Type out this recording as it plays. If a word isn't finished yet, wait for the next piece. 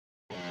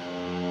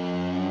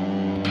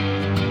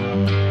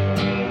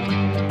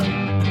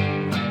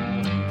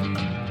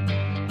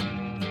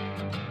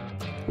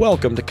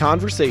Welcome to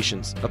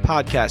Conversations, a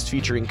podcast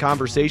featuring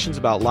conversations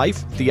about life,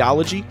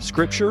 theology,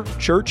 scripture,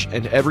 church,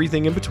 and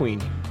everything in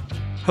between.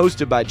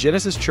 Hosted by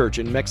Genesis Church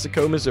in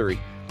Mexico, Missouri.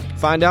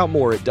 Find out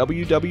more at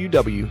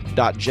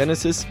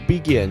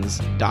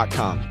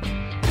www.genesisbegins.com.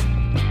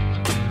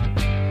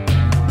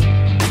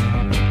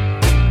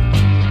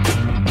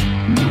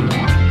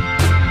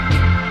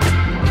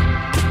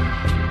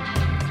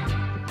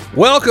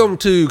 Welcome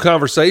to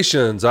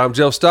Conversations. I'm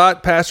Jeff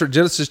Stott, pastor at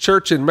Genesis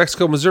Church in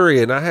Mexico, Missouri,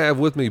 and I have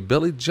with me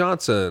Billy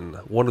Johnson,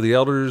 one of the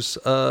elders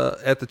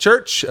at the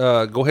church.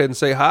 Go ahead and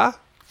say hi.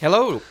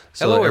 Hello.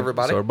 Hello,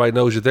 everybody. So everybody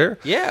knows you're there?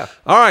 Yeah.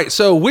 All right,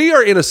 so we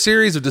are in a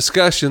series of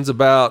discussions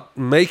about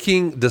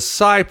making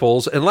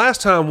disciples, and last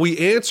time we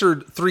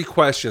answered three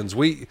questions.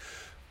 We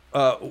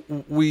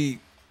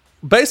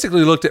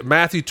basically looked at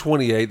Matthew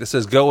 28 that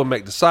says, go and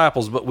make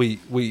disciples, but we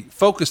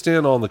focused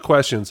in on the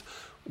questions,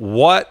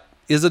 what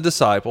is a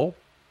disciple?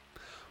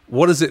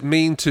 What does it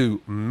mean to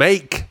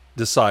make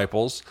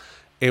disciples?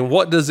 And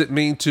what does it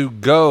mean to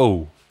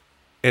go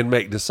and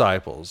make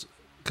disciples?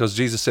 Because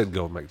Jesus said,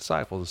 go and make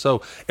disciples.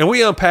 And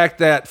we unpacked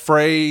that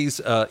phrase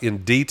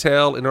in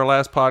detail in our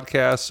last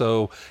podcast.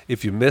 So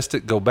if you missed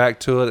it, go back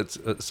to it.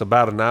 It's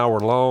about an hour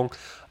long.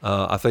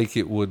 I think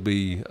it would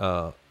be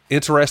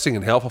interesting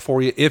and helpful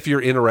for you if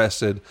you're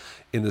interested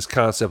in this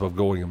concept of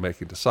going and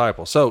making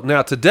disciples. So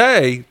now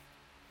today,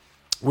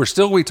 we're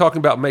still going to be talking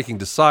about making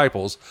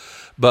disciples,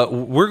 but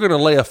we're going to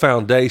lay a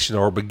foundation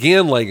or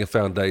begin laying a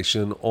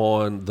foundation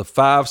on the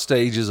 5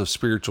 stages of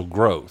spiritual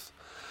growth.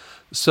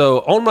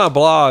 So on my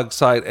blog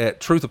site at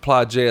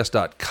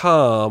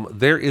truthappliedjs.com,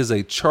 there is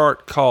a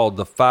chart called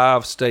the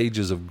 5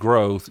 stages of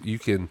growth you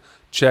can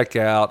check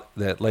out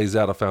that lays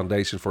out a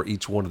foundation for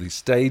each one of these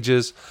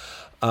stages.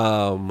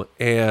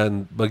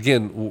 And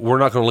again, we're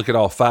not going to look at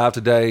all 5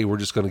 today. We're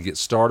just going to get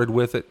started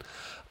with it.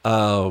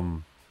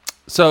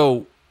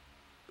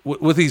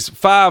 With these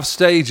 5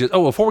 stages,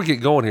 before we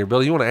get going here,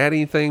 Billy, you want to add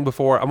anything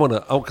before?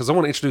 Because I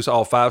want to introduce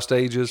all 5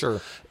 stages. Sure.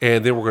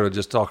 And then we're going to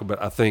just talk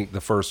about, I think, the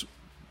first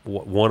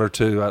 1 or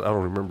 2. I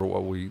don't remember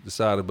what we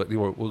decided, but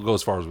we'll go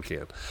as far as we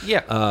can.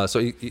 Yeah. So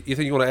you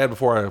think you want to add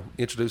before I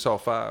introduce all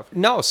 5?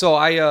 No. So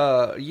I,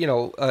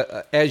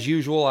 as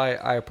usual,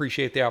 I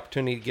appreciate the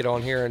opportunity to get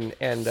on here,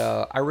 and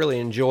I really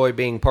enjoy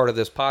being part of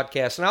this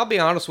podcast. And I'll be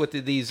honest with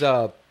you, these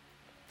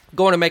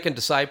going and making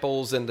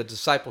disciples and the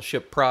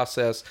discipleship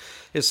process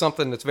is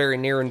something that's very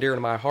near and dear to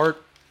my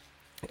heart.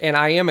 And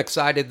I am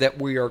excited that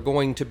we are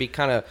going to be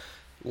kind of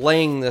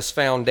laying this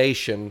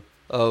foundation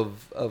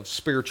of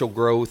spiritual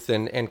growth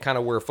and kind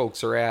of where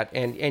folks are at.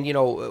 And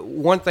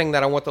one thing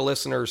that I want the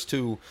listeners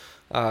to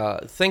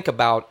think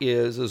about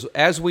is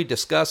as we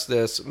discuss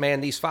this,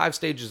 man, these 5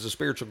 stages of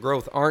spiritual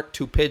growth aren't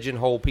to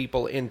pigeonhole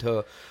people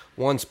into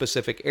one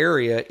specific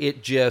area.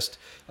 It just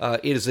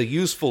it is a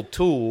useful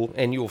tool,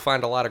 and you will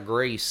find a lot of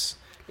grace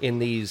in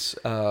these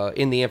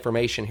in the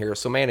information here.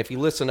 So, man, if you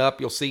listen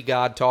up, you'll see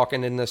God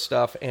talking in this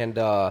stuff, and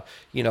this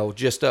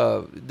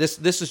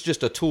is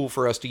just a tool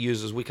for us to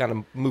use as we kind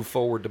of move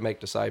forward to make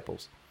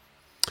disciples.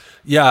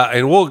 Yeah,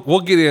 and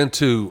we'll get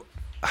into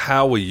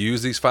how we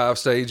use these 5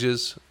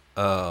 stages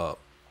when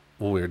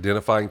we're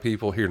identifying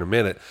people here in a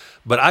minute.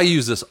 But I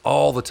use this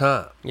all the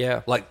time.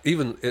 Yeah, like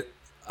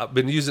I've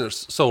been using it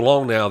so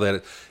long now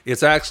that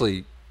it's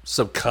actually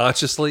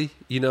subconsciously,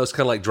 it's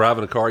kind of like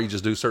driving a car. You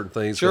just do certain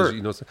things. Sure.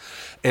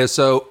 And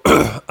so,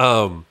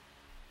 and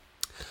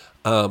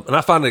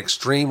I find it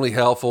extremely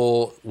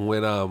helpful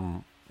when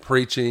I'm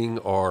preaching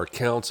or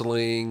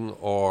counseling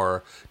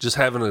or just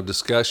having a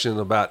discussion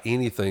about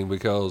anything,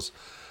 because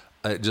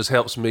it just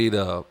helps me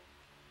to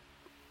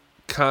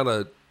kind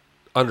of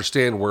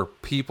understand where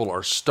people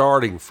are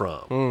starting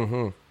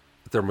from,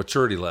 their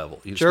maturity level,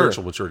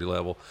 spiritual maturity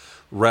level,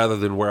 rather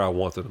than where I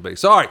want them to be.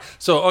 So, all right.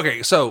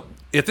 So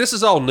if this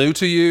is all new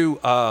to you,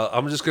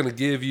 I'm just going to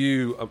give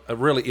you,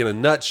 really in a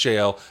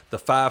nutshell, the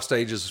 5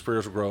 stages of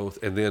spiritual growth,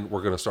 and then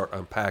we're going to start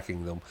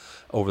unpacking them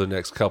over the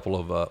next couple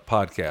of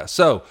podcasts.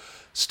 So,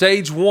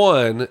 stage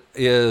 1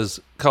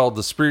 is called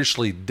the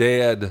spiritually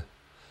dead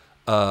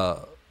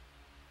person.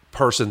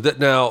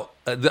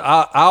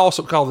 I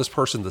also call this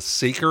person the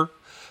seeker.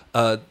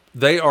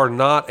 They are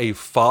not a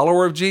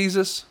follower of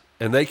Jesus,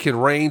 and they can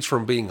range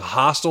from being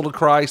hostile to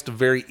Christ to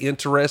very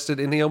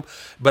interested in him.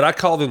 But I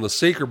call them the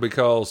seeker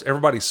because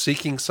everybody's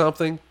seeking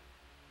something.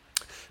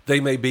 They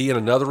may be in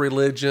another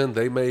religion.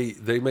 They may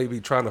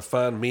be trying to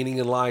find meaning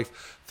in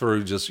life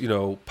through just,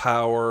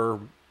 power,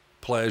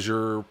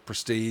 pleasure,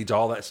 prestige,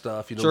 all that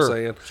stuff, what I'm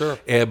saying? Sure.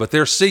 But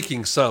they're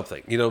seeking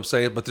something, what I'm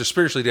saying? But they're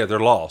spiritually dead. They're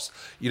lost.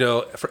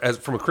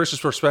 From a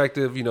Christian's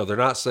perspective, they're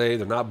not saved.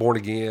 They're not born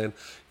again.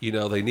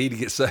 They need to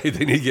get saved.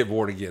 They need to get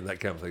born again, that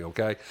kind of thing,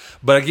 okay?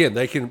 But again,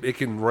 it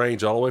can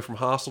range all the way from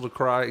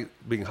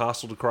being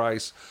hostile to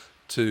Christ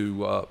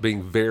to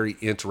being very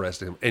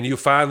interested in him. And you'll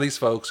find these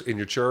folks in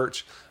your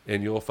church,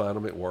 and you'll find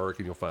them at work,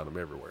 and you'll find them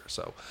everywhere.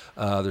 So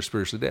they're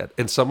spiritually dead.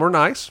 And some are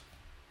nice,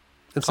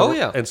 and some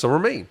are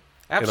mean.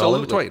 and all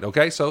in Absolutely. between.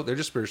 Okay, so they're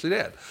just spiritually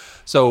dead.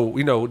 So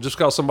just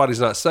because somebody's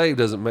not saved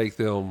doesn't make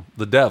them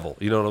the devil.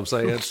 You know what I'm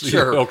saying?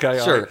 Sure, Okay.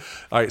 sure.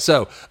 All right.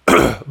 So,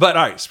 but all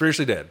right,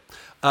 spiritually dead.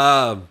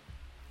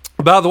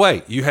 By the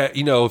way, you have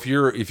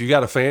if you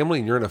got a family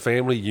and you're in a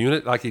family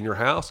unit like in your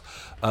house,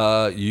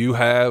 you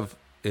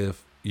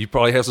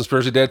probably have some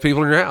spiritually dead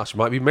people in your house. You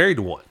might be married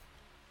to one.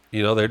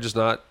 They're just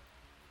not.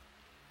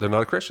 They're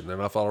not a Christian. They're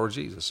not a follower of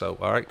Jesus. So,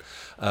 all right.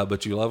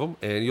 But you love them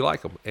and you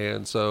like them.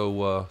 And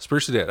so,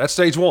 spiritually dead. That's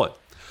stage 1.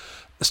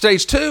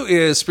 Stage 2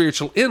 is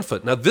spiritual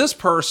infant. Now, this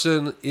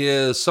person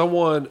is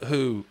someone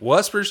who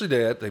was spiritually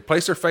dead. They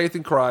place their faith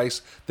in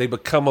Christ. They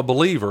become a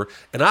believer.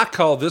 And I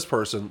call this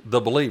person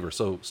the believer.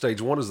 So,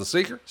 stage 1 is the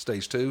seeker.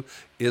 Stage 2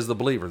 is the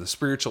believer, the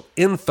spiritual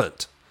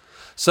infant.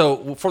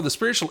 So, for the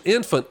spiritual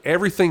infant,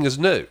 everything is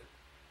new.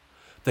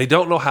 They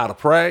don't know how to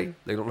pray.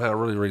 They don't know how to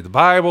really read the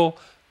Bible.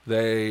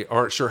 They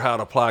aren't sure how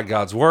to apply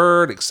God's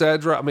word,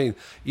 etc. I mean,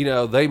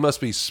 they must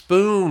be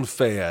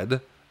spoon-fed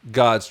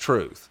God's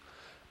truth.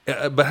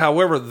 But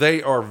however,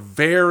 they are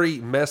very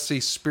messy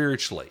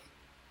spiritually.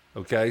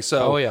 Okay,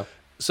 so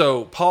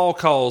so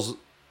Paul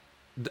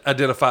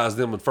identifies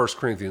them in 1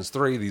 Corinthians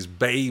 3, these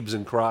babes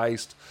in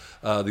Christ,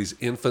 these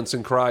infants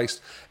in Christ,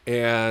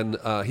 and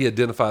he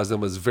identifies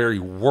them as very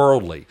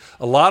worldly.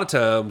 A lot of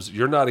times,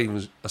 you're not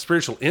even a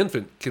spiritual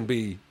infant can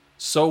be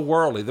so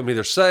worldly. I mean,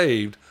 they're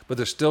saved, but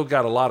they're still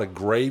got a lot of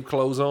grave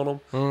clothes on them.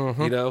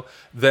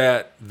 Mm-hmm.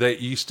 That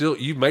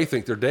you may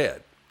think they're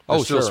dead. They're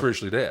still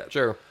spiritually dead.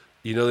 Sure.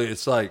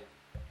 It's like,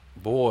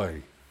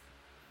 boy,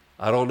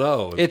 I don't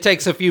know. It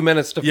takes a few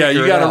minutes to figure it out.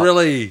 Yeah, you got to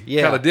really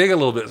kind of dig a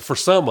little bit for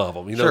some of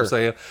them. You know what I'm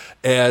saying?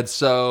 And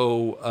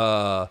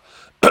so,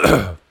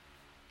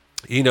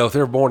 if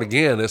they're born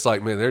again, it's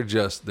like, man,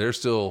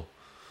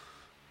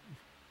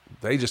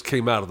 they just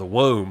came out of the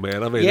womb,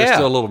 man. I mean, they're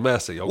still a little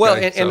messy. Okay? Well,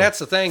 and that's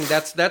the thing.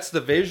 That's the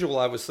visual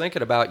I was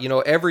thinking about.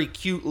 Every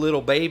cute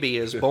little baby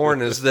is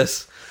born as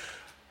this.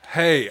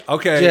 Hey,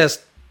 okay.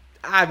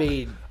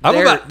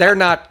 They're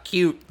not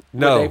cute.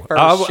 No,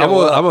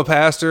 I'm a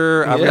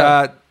pastor. I've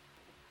got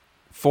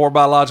 4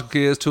 biological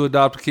kids, 2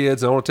 adopted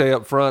kids. I want to tell you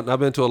up front, I've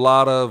been to a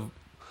lot of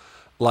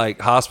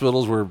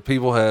hospitals where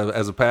people have,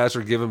 as a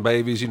pastor, given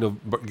babies,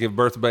 give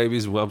birth to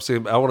babies. I want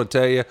to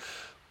tell you,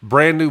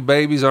 brand new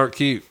babies aren't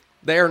cute.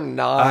 They're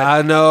not.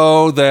 I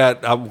know that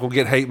I'm going to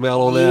get hate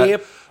mail on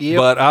that. Yep.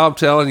 But I'm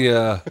telling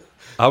you,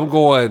 I'm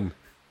going,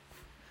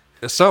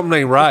 something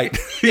ain't right.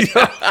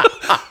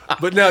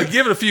 But now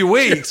give it a few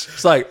weeks.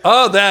 It's like,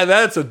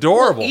 that's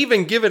adorable. Well,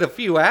 even give it a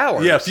few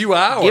hours. Yeah, a few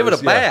hours. Give it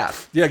a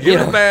bath. Yeah, give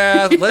it a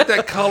bath. Let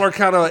that color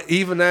kind of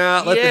even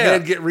out. Let the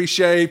head get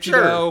reshaped,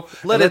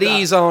 Let it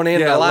ease on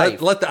into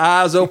life. Let the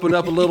eyes open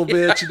up a little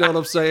bit, you know what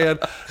I'm saying?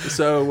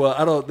 So,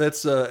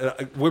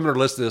 women are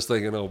listening to this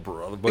thinking, oh,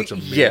 bro, a bunch of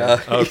men.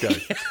 Yeah.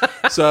 Okay.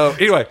 So,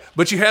 anyway,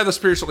 but you have the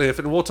spiritual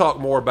infant, and we'll talk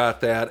more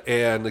about that.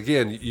 And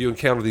again, you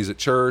encounter these at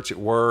church, at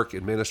work,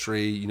 in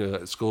ministry,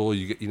 at school,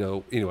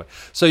 anyway.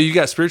 So you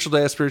got spiritual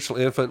dad, spiritual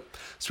infant.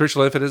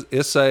 Spiritual infant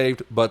is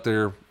saved, but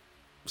they're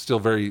still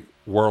very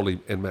worldly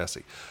and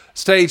messy.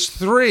 Stage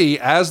 3,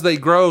 as they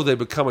grow, they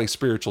become a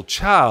spiritual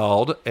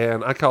child,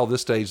 and I call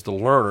this stage the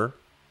learner.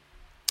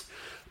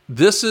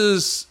 This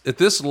is, at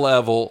this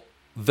level,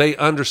 they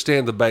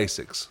understand the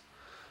basics.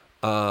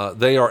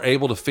 They are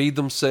able to feed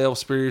themselves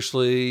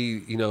spiritually.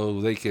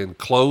 They can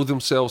clothe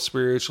themselves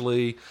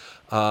spiritually.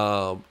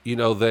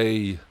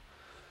 They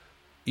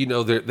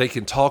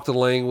can talk the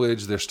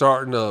language. They're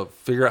starting to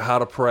figure out how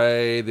to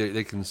pray.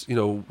 They can,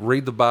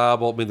 read the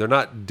Bible. I mean, they're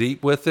not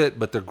deep with it,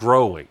 but they're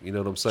growing. You know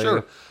what I'm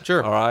saying?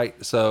 Sure. All right.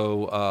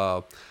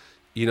 So,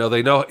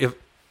 they know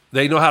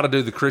how to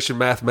do the Christian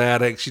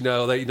mathematics.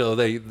 They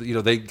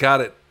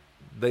got it.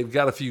 They've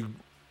got a few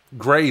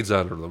grades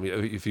under them,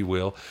 if you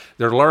will.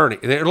 They're learning,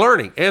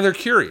 and they're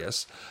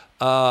curious.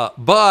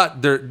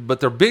 But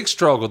their big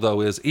struggle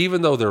though is,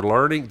 even though they're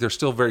learning, they're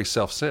still very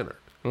self-centered.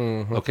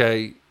 Mm-hmm.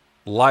 Okay.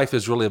 Life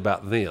is really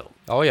about them.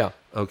 Oh, yeah.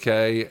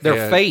 Okay?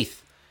 Their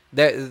faith.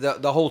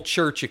 The whole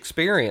church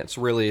experience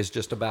really is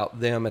just about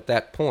them at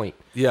that point.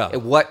 Yeah.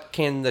 And what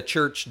can the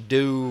church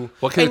do?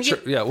 What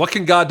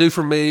can God do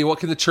for me? What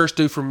can the church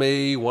do for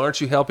me? Why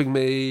aren't you helping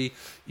me?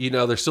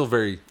 They're still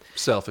very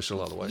selfish in a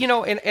lot of ways.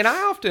 And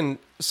I often...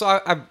 So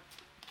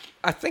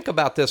I think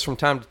about this from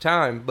time to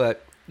time,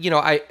 but,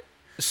 what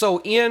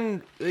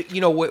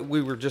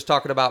we were just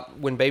talking about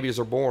when babies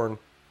are born...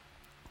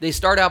 They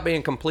start out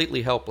being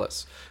completely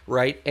helpless,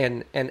 right?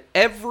 And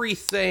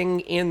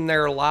everything in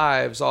their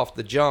lives off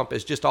the jump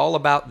is just all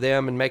about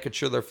them and making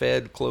sure they're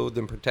fed, clothed,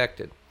 and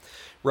protected,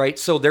 right?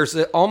 So there's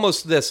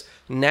almost this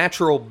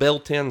natural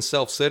built-in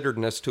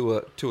self-centeredness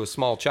to a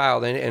small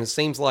child, and it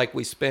seems like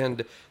we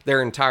spend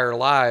their entire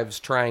lives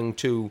trying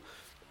to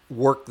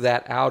work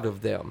that out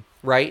of them,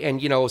 right?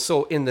 And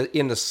so in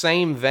the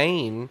same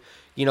vein,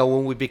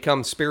 when we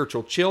become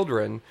spiritual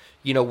children,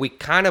 we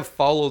kind of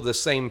follow the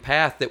same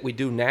path that we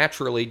do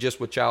naturally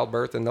just with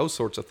childbirth and those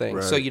sorts of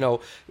things. Right.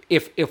 So,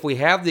 if we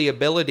have the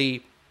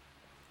ability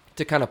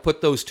to kind of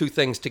put those two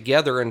things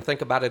together and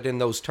think about it in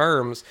those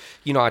terms.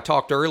 You know, I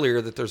talked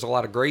earlier that there's a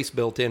lot of grace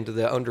built into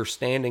the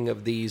understanding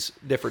of these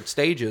different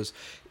stages.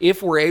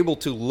 If we're able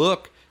to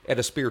look at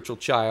a spiritual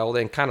child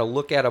and kind of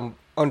look at them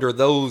under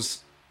the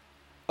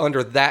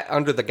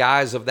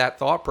guise of that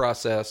thought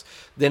process,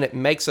 then it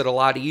makes it a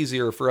lot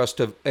easier for us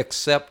to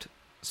accept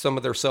some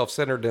of their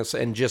self-centeredness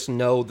and just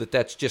know that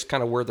that's just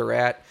kind of where they're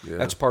at. Yeah.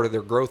 That's part of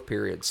their growth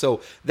period. So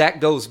that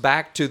goes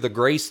back to the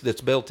grace that's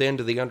built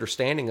into the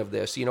understanding of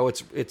this. You know,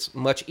 it's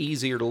much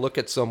easier to look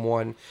at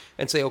someone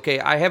and say,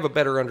 okay, I have a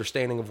better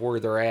understanding of where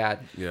they're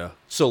at. Yeah.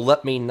 So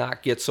let me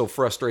not get so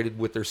frustrated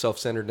with their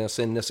self-centeredness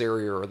in this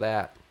area or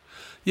that.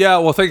 Yeah,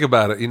 well, think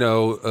about it. You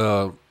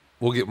know,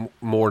 we'll get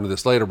more into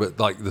this later, but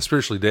like the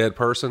spiritually dead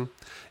person,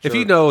 if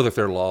you know that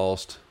they're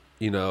lost,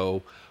 you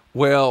know,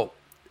 well,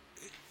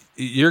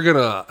 you're going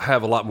to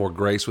have a lot more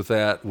grace with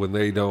that when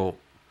they don't.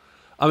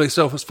 I mean,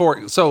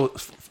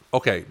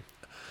 okay,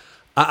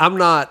 I'm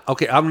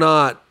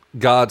not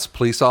God's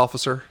police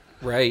officer.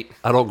 Right.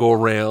 I don't go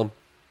around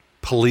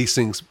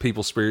policing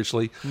people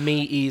spiritually.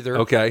 Me either.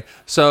 Okay.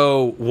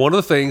 So one of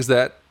the things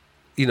that,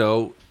 you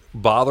know,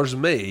 bothers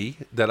me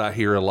that I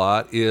hear a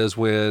lot is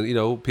when, you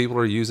know, people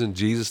are using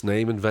Jesus'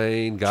 name in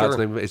vain, God's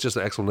name in vain. It's just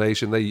an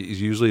explanation. They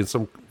usually in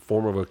some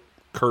form of a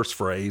curse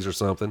phrase or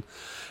something.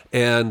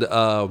 And,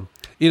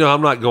 you know,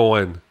 I'm not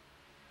going,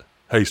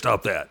 hey,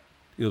 stop that.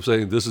 You know what I'm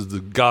saying? This is the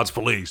God's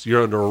police.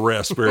 You're under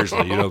arrest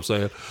spiritually. You know what I'm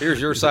saying?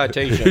 Here's your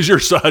citation. Here's your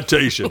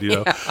citation, you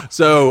know?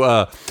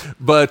 So,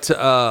 but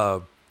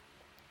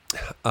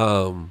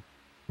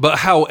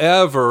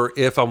however,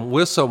 if I'm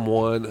with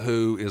someone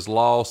who is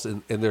lost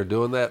and they're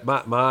doing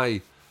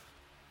that,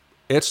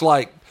 it's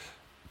like,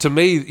 to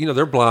me, you know,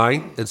 they're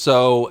blind. And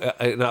so,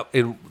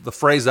 and the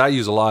phrase I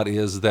use a lot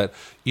is that,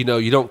 you know,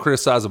 you don't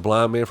criticize a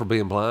blind man for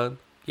being blind.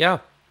 Yeah.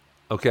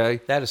 Okay.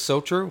 That is so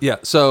true. Yeah.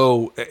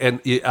 So, and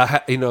you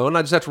know, and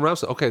I just have to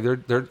remember, okay,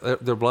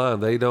 they're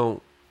blind. They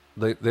don't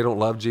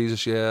love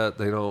Jesus yet.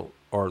 They don't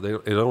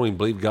even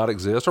believe God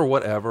exists or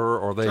whatever,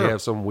 or they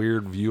have some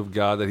weird view of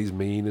God that he's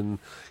mean and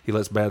he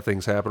lets bad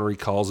things happen or he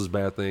causes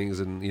bad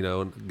things and, you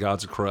know, and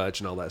God's a crutch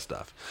and all that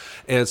stuff.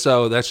 And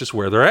so that's just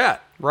where they're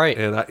at. Right.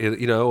 And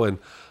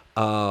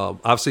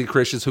I've seen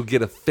Christians who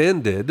get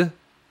offended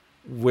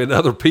when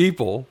other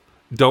people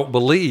don't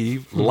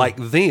believe like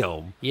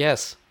them.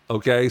 Yes.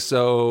 Okay,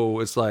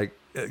 so it's like,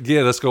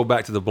 again, let's go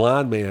back to the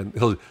blind man.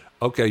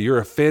 Okay, you're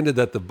offended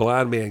that the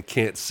blind man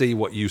can't see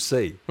what you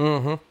see.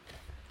 Mm-hmm.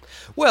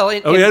 Well,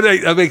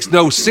 that makes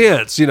no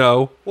sense, you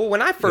know. Well,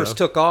 when I first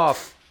took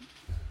off,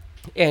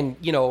 and,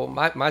 you know,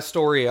 my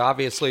story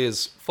obviously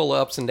is full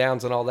of ups and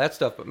downs and all that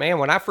stuff, but man,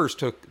 when I first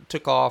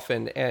took off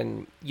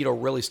and you know,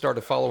 really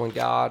started following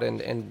God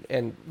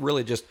and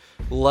really just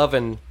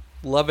loving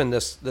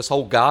this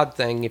whole God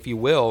thing, if you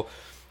will,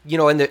 you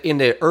know, in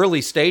the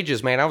early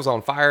stages, man, I was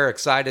on fire,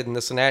 excited, and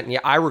this and that. And yeah,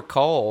 I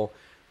recall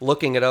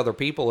looking at other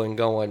people and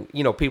going,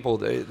 you know,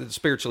 people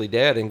spiritually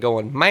dead, and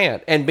going,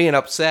 man, and being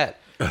upset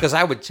because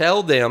I would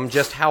tell them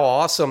just how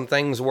awesome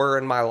things were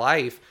in my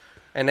life,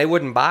 and they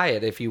wouldn't buy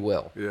it, if you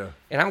will. Yeah.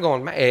 And I'm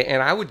going, man,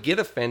 and I would get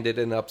offended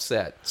and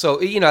upset.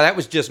 So, you know, that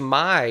was just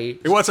my.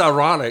 And what's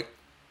ironic,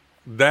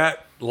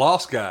 that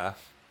lost guy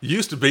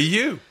used to be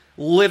you.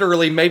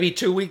 Literally, maybe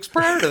 2 weeks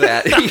prior to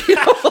that.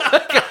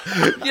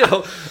 You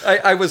know,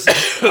 I was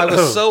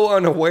so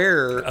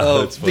unaware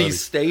of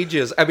these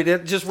stages. I mean,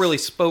 it just really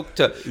spoke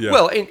to. Yeah.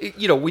 Well, and,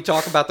 you know, we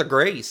talk about the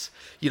grace.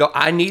 You know,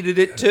 I needed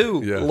it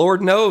too. Yeah.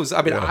 Lord knows.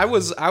 I mean, I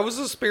was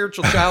a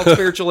spiritual child,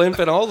 spiritual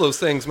infant, all those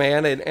things,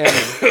 man.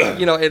 And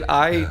you know, and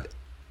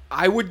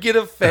I would get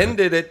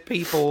offended at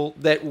people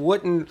that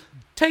wouldn't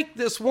take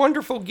this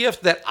wonderful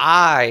gift that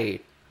I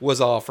was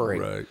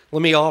offering. Right.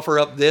 Let me offer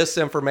up this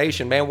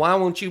information, man. Why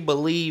won't you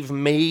believe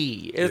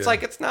me? It's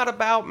like, it's not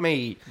about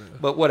me,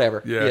 but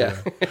whatever. Yeah.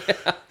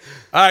 All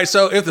right.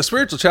 So if the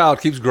spiritual child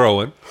keeps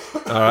growing,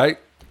 all right,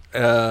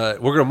 we're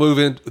going to move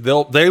in.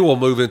 They will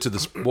move into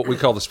this, what we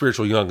call the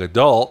spiritual young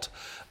adult.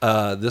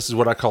 This is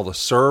what I call the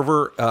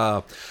server.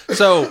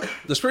 So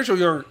the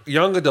spiritual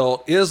young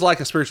adult is like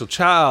a spiritual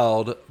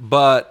child,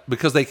 but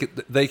because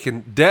they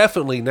can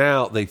definitely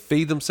now, they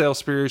feed themselves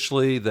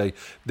spiritually.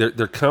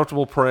 They're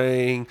comfortable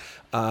praying.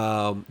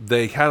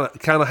 They kind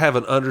of have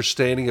an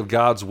understanding of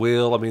God's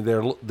will. I mean, they're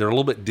a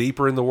little bit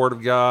deeper in the Word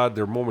of God.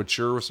 They're more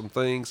mature with some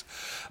things.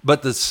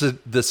 But the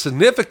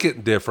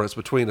significant difference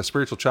between a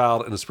spiritual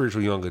child and a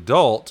spiritual young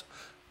adult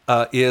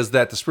is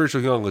that the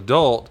spiritual young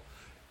adult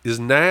is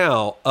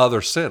now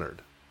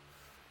other-centered.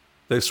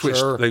 They've switched.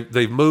 Sure.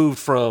 They've moved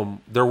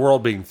from their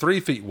world being 3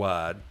 feet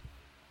wide,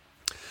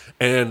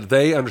 and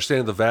they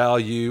understand the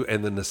value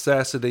and the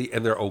necessity,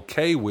 and they're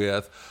okay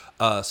with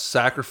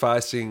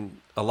sacrificing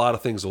a lot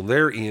of things on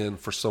their end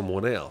for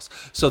someone else.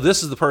 So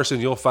this is the person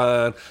you'll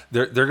find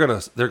they're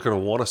gonna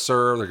want to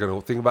serve. They're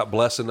gonna think about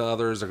blessing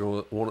others. They're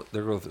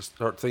gonna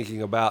start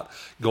thinking about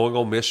going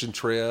on mission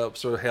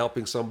trips or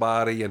helping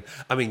somebody, and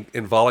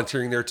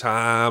volunteering their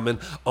time, and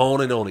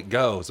on it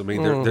goes. I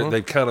mean,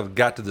 they've kind of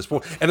got to this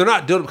point, and they're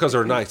not doing it because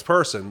they're a nice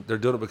person. They're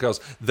doing it because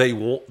they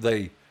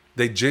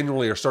They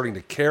genuinely are starting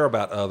to care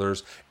about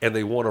others, and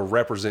they want to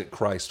represent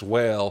Christ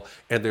well,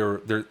 and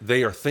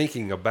they are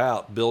thinking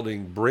about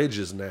building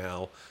bridges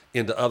now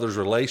into others'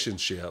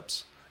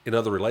 relationships, in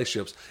other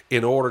relationships,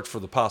 in order for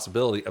the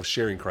possibility of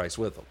sharing Christ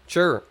with them.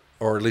 Sure.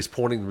 Or at least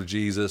pointing them to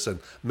Jesus and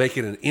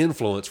making an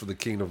influence for the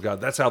kingdom of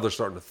God. That's how they're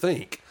starting to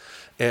think.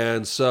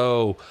 And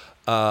so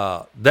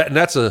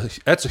that's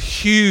a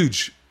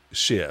huge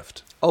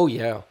shift. Oh,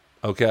 yeah.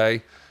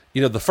 Okay?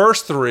 You know, the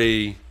first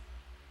three,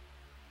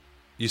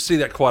 you see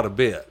that quite a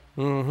bit.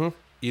 Mm-hmm.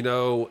 You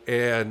know,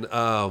 and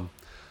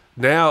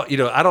now, you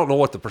know, I don't know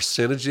what the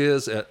percentage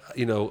is.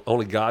 You know,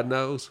 only God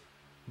knows.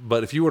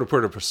 But if you were to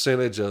put a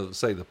percentage of,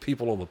 say, the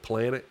people on the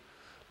planet,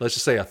 let's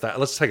just say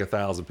let's take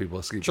 1,000 people.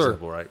 Let's keep it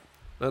simple, right?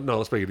 No,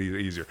 let's make it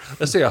easier.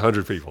 Let's say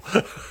 100 people.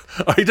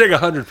 Or you take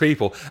 100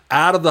 people.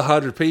 Out of the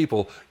 100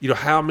 people, you know,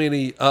 how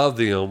many of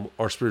them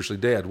are spiritually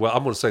dead? Well,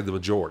 I'm going to say the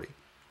majority.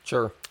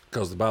 Sure.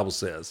 Because the Bible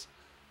says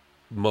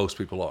most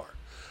people are.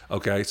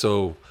 Okay,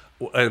 so,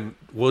 and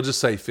we'll just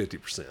say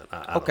 50%.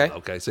 I don't know,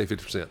 okay, say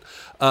 50%.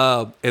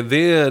 And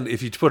then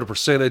if you put a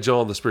percentage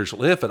on the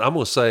spiritual infant, I'm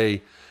going to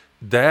say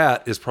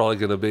that is probably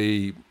going to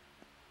be,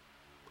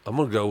 I'm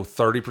going to go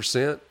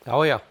 30%.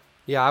 Oh, yeah.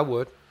 Yeah, I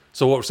would.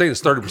 So what we're saying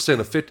is 30%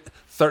 of 50.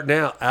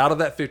 Now, out of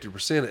that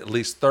 50%, at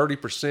least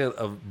 30%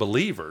 of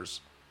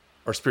believers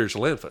are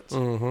spiritual infants.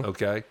 Mm-hmm.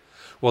 Okay?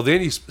 Well,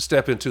 then you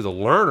step into the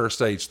learner,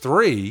 stage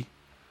 3.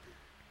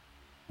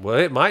 Well,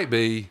 it might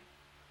be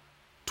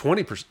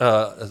 20%.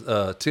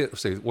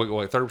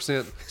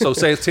 30%. So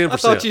say it's 10%. I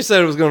thought you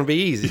said it was going to be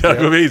easy. Yeah, it's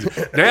going to be easy.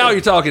 Now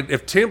you're talking,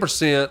 if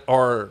 10%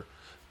 are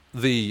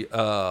the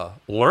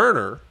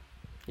learner,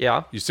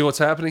 yeah, you see what's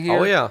happening here?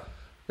 Oh, yeah.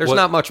 There's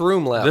not much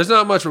room left. There's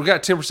not much. We've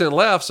got 10%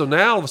 left. So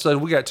now all of a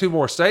sudden we got 2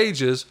 more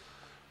stages.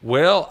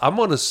 Well, I'm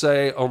going to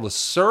say on the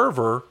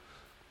server,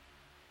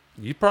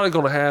 you're probably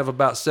going to have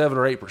about 7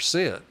 or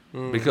 8%.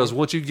 Because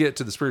once you get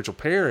to the spiritual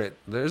parent,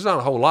 there's not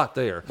a whole lot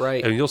there.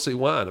 Right. And you'll see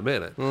why in a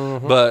minute.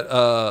 Mm-hmm.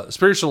 But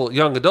spiritual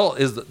young adult,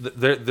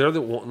 they're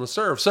the wanting to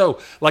serve. So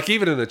like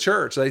even in the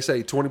church, they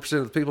say 20%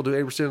 of the people do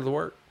 80% of the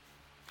work.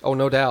 Oh,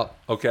 no doubt.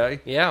 Okay.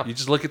 Yeah. You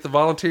just look at the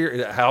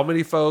volunteer, how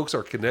many folks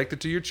are connected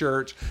to your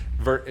church,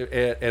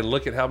 and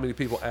look at how many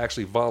people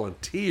actually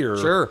volunteer.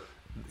 Sure.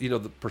 You know,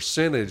 the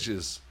percentage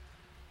is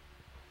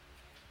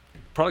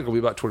probably going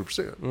to be about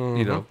 20%,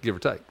 you know, give or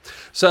take.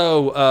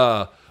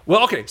 So,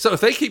 well, okay. So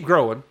if they keep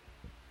growing,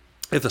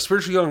 if the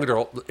spiritual young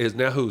adult is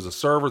now who's a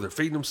server, they're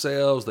feeding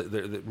themselves,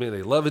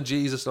 they loving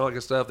Jesus and all that kind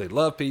of stuff, they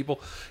love people,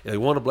 and they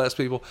want to bless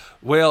people.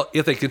 Well,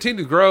 if they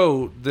continue to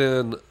grow,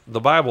 then the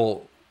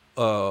Bible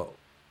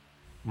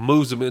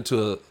moves them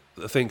into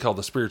a thing called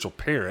the spiritual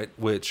parent,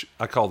 which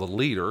I call the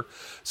leader.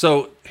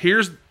 So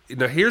here's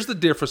the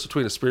difference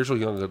between a spiritual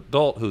young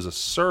adult who's a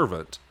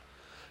servant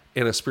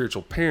and a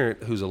spiritual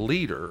parent who's a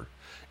leader.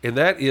 And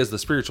that is the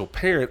spiritual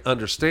parent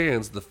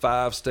understands the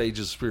 5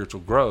 stages of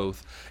spiritual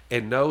growth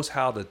and knows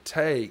how to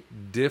take the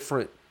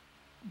different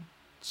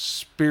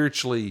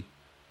spiritual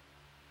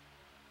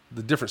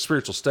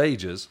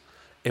stages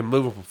and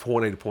move them from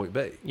point A to point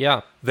B.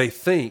 Yeah. They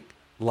think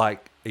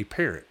like a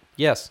parent.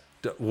 Yes.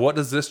 What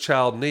does this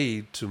child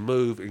need to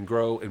move and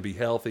grow and be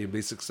healthy and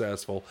be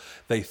successful?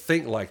 They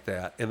think like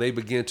that, and they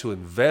begin to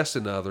invest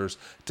in others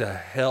to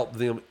help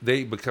them.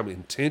 They become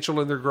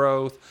intentional in their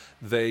growth.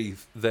 They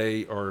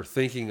are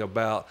thinking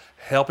about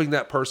helping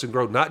that person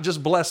grow, not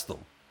just bless them.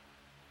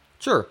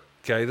 Sure.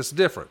 Okay, that's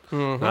different.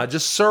 Mm-hmm. Not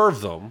just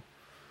serve them.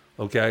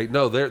 Okay,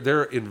 no,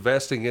 they're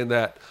investing in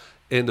that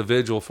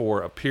individual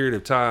for a period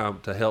of time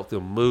to help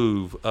them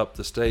move up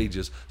the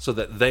stages so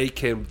that they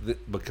can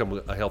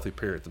become a healthy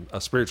parent, a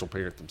spiritual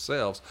parent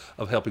themselves,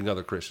 of helping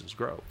other Christians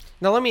grow.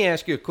 Now, let me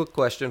ask you a quick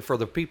question for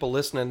the people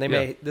listening.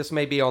 This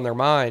may be on their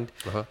mind.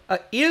 Uh-huh.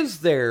 Is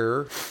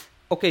there,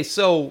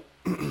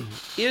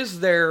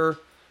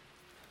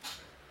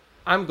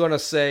 I'm going to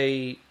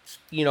say,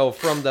 you know,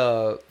 from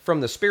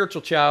the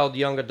spiritual child,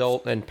 young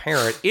adult, and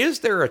parent,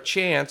 is there a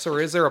chance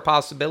or is there a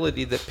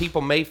possibility that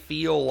people may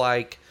feel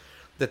like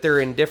that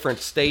they're in different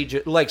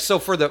stages? Like, so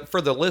for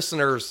the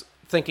listeners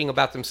thinking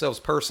about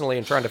themselves personally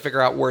and trying to figure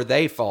out where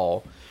they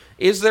fall,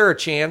 is there a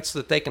chance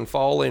that they can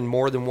fall in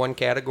more than one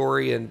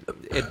category and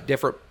at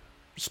different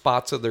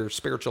spots of their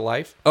spiritual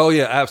life? Oh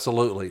yeah,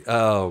 absolutely.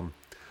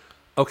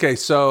 Okay,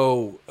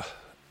 so,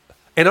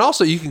 and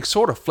also you can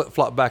sort of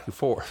flip-flop back and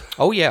forth.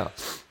 Oh yeah,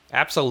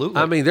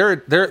 absolutely. I mean,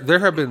 there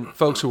have been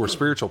folks who were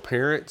spiritual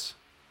parents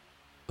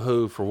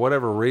who, for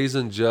whatever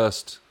reason,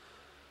 just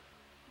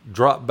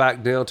dropped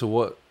back down to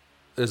what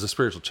is a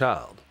spiritual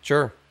child.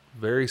 Sure.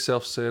 Very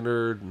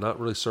self-centered, not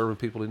really serving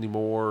people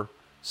anymore.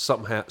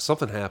 Something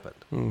happened.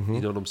 Mm-hmm.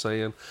 You know what I'm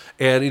saying?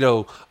 And, you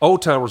know,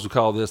 old timers would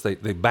call this, they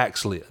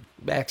backslid.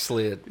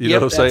 Backslid. You know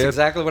what I'm saying? That's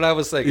exactly what I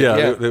was thinking.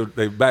 Yeah.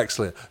 They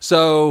backslid.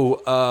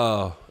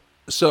 So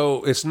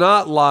it's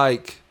not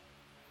like,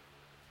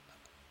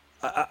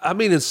 I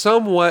mean, in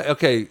some ways,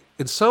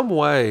 it's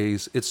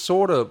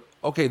sort of,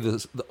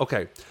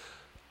 okay.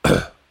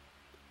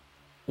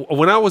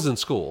 When I was in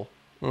school,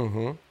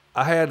 mm-hmm.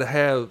 I had to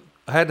have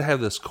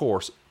this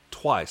course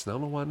twice. Now, I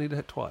don't know why I needed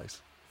it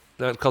twice.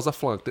 not because I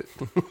flunked it.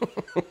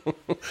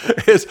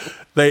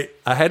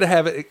 I had to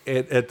have it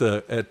at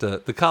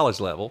the college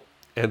level,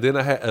 and then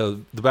I had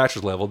the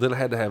bachelor's level. Then I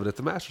had to have it at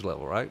the master's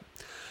level, right?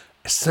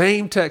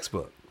 Same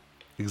textbook,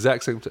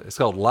 exact same. It's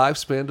called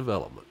Lifespan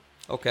Development.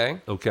 Okay.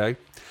 Okay,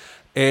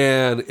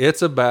 and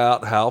it's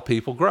about how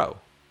people grow.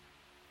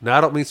 Now,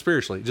 I don't mean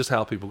spiritually, just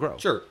how people grow.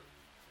 Sure.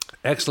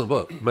 Excellent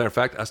book. Matter of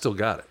fact, I still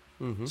got it.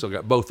 Still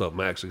got both of them,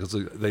 actually,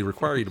 because they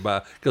require you to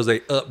buy, because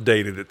they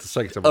updated it the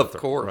second time. Of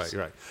course.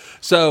 Right.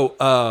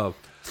 So,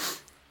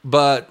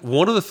 but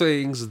one of the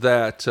things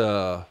that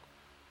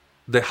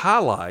they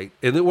highlight,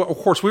 and then, of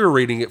course, we were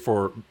reading it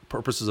for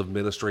purposes of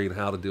ministry and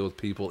how to deal with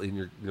people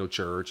in your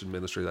church and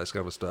ministry, that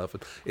kind of stuff,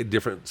 and in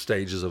different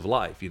stages of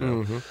life,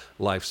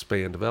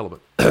 lifespan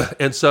development,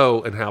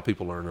 and how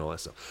people learn and all that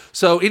stuff.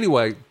 So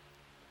anyway,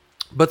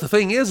 but the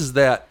thing is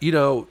that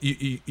you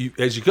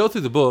as you go through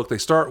the book, they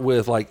start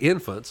with like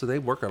infants, and they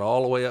work it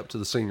all the way up to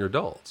the senior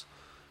adults,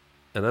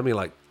 and I mean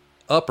like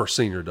upper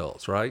senior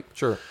adults, right?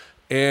 Sure.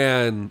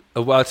 And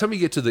by the time you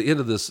get to the end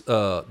of this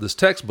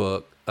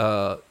textbook,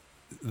 the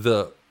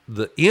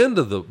end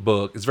of the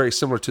book is very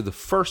similar to the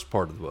first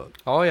part of the book.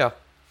 Oh, yeah.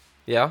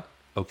 Yeah.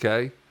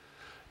 Okay.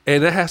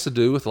 And that has to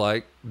do with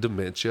like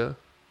dementia,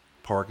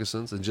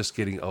 Parkinson's, and just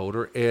getting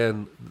older.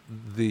 And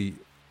the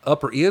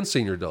upper end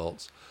senior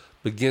adults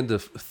begin to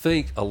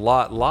think a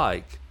lot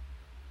like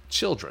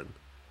children.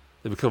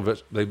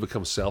 They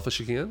become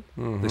selfish again.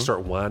 They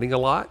start whining a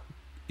lot.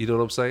 You know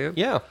what I'm saying?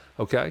 Yeah.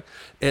 Okay.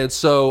 And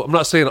so I'm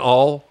not saying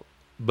all,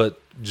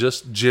 but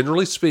just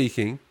generally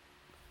speaking,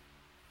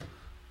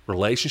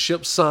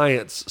 relationship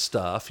science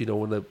stuff,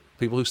 when the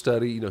people who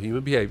study,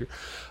 human behavior,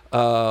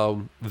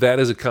 that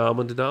is a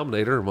common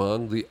denominator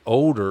among the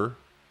older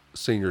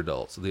senior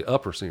adults, the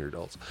upper senior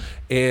adults.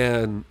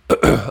 And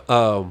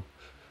it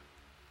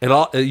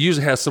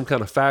usually has some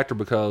kind of factor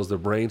because their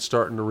brain's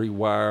starting to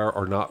rewire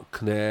or not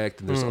connect,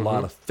 and there's a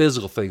lot of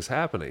physical things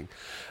happening.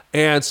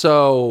 And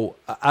so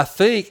I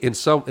think in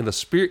the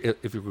spirit,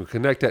 if you can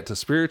connect that to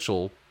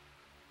spiritual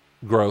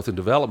growth and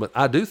development,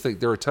 I do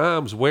think there are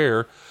times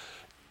where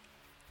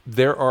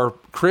there are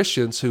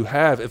Christians who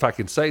have, if I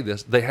can say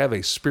this, they have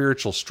a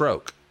spiritual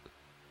stroke.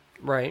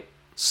 Right.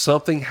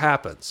 Something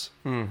happens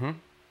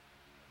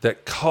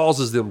that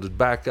causes them to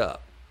back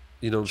up.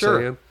 You know what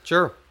I'm saying?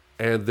 Sure.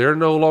 And they're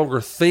no longer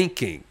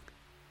thinking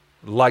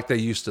like they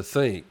used to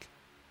think,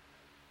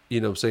 you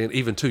know what I'm saying,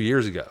 even 2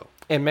 years ago.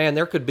 And man,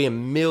 there could be a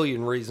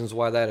million reasons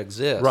why that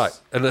exists. Right.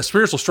 And a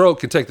spiritual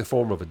stroke can take the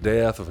form of a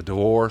death, of a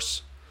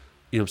divorce,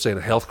 you know what I'm saying,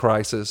 a health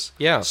crisis.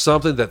 Yeah.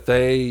 Something that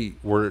they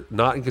were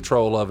not in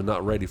control of and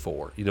not ready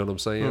for. You know what I'm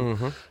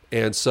saying?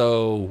 And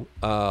so,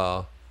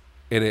 and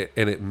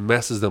it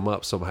messes them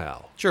up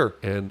somehow. Sure.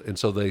 And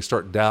so they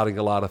start doubting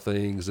a lot of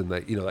things, and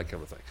they, that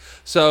kind of thing.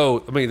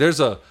 So, I mean,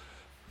 that's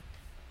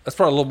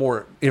probably a little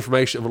more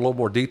information, a little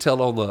more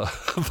detail on the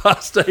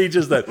 5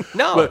 stages that.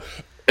 No.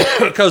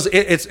 Because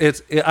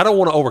it's I don't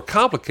want to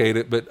overcomplicate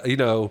it, but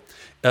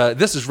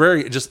this is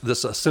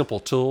this a simple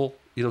tool,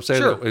 you know what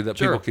I'm saying, that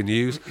people can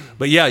use.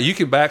 But yeah, you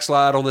can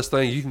backslide on this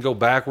thing. You can go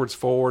backwards,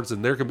 forwards,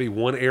 and there can be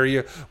one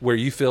area where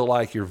you feel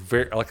like you're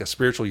very like a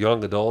spiritual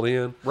young adult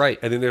in, right?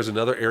 And then there's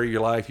another area of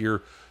your life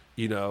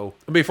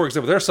for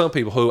example, there are some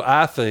people who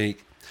I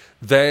think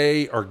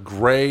they are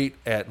great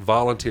at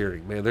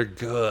volunteering. Man, they're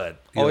good.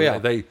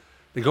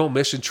 They go on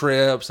mission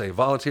trips, they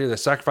volunteer, they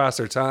sacrifice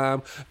their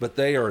time, but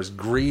they are as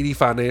greedy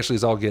financially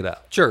as all get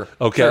out. Sure.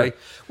 Okay? Sure.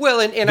 Well,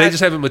 and they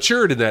just haven't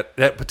matured in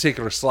that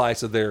particular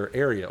slice of their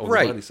area on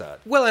the money side.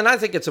 Well, and I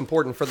think it's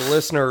important for the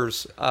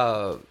listeners,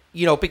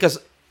 because,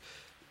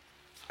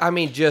 I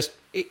mean, just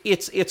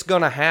it's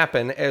going to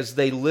happen as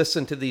they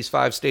listen to these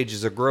 5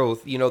 stages of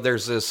growth.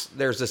 There's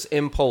this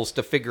impulse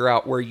to figure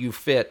out where you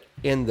fit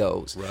in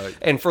those. Right.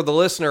 And for the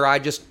listener,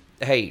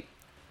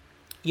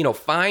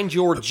 find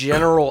your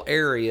general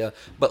area,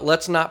 but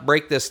let's not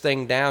break this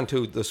thing down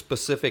to the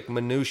specific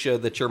minutia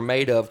that you're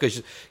made of,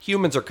 because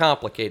humans are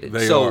complicated.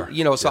 They are.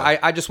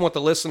 I just want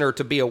the listener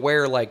to be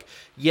aware, like,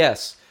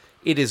 yes,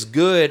 it is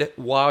good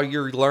while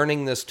you're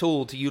learning this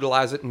tool to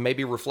utilize it and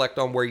maybe reflect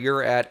on where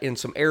you're at in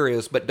some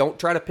areas, but don't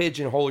try to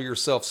pigeonhole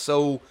yourself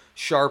so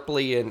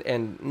sharply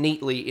and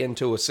neatly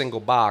into a single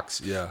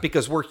box. Yeah.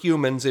 Because we're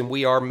humans and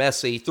we are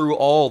messy through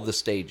all the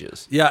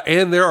stages. Yeah,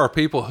 and there are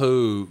people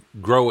who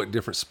grow at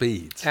different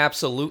speeds.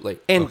 Absolutely.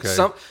 And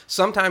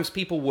sometimes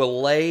people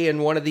will lay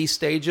in one of these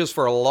stages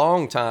for a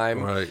long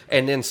time. Right.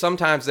 And then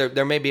sometimes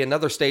there may be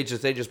another stage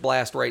that they just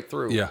blast right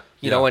through. Yeah.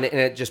 And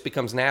it just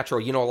becomes natural.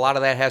 A lot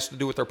of that has to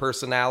do with their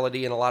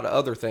personality and a lot of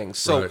other things.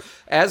 So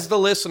as the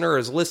listener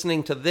is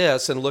listening to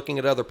this and looking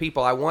at other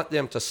people, I want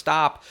them to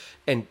stop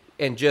and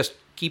just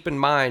keep in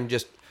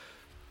mind,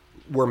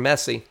 we're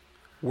messy.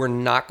 We're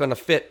not going to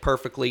fit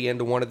perfectly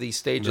into one of these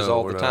stages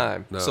all the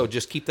time. No. So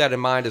just keep that in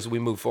mind as we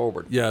move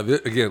forward. Yeah.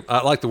 Again,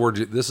 I like the word.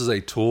 This is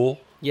a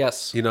tool.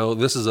 Yes.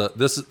 This is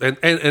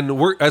and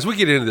we're, as we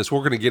get into this, we're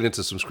going to get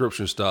into some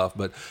scripture stuff.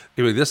 But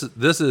anyway,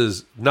 this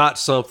is not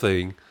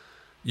something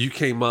you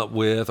came up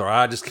with, or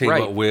I just came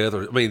up with,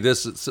 or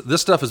this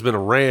stuff has been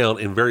around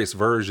in various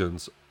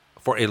versions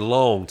for a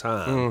long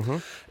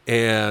time.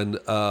 And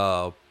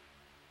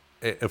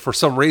for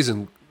some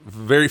reason,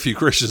 very few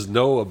Christians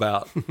know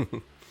about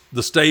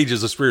the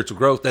stages of spiritual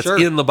growth that's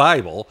in the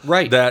Bible,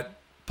 that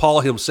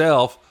Paul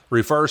himself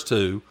refers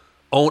to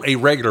on a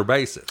regular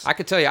basis. I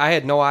could tell you, I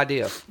had no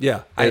idea.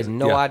 Yeah, I had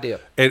no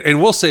idea.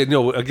 And we'll say,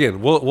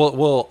 again,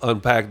 we'll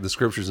unpack the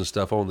scriptures and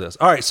stuff on this.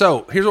 All right,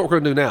 so here's what we're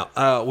going to do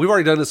now. We've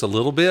already done this a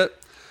little bit,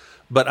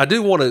 but I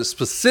do want to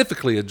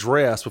specifically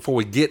address, before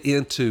we get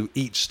into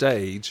each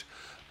stage,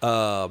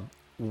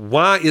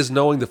 why is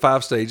knowing the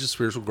 5 stages of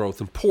spiritual growth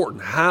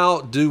important?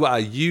 How do I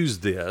use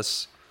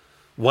this?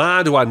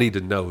 Why do I need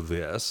to know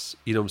this?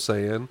 You know what I'm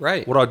saying?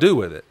 Right. What do I do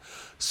with it?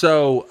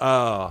 So,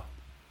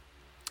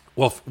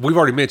 well, we've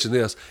already mentioned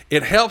this.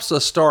 It helps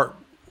us start.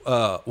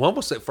 Well, I'm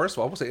gonna say, first of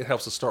all, I'm gonna say it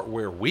helps us start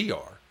where we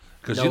are,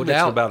 because you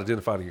mentioned about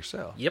identifying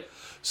yourself. Yep.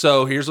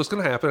 So here's what's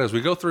going to happen as we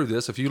go through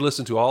this. If you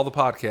listen to all the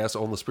podcasts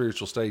on the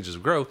spiritual stages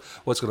of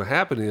growth, what's going to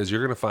happen is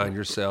you're going to find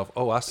yourself,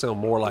 I sound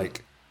more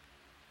like,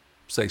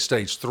 say,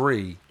 stage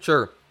 3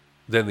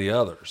 than the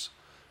others.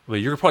 I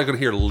mean, you're probably going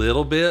to hear a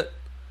little bit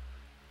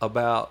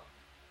about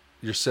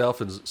yourself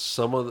in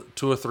some of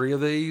 2 or 3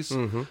 of these,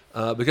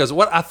 because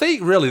what I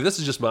think, really, this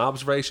is just my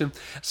observation.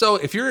 So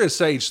if you're in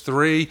stage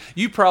 3,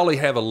 you probably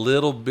have a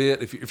little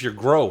bit, if you're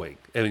growing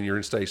and you're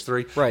in stage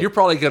 3, you're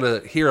probably going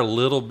to hear a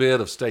little bit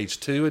of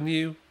stage 2 in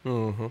you.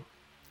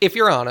 If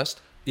you're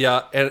honest.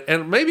 Yeah,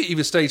 and maybe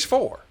even stage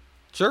 4.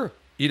 Sure.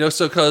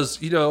 So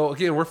because,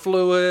 again, we're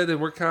fluid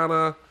and we're kind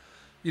of,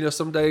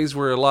 some days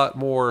we're a lot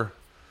more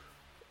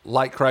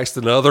like Christ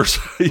than others.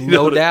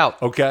 No doubt.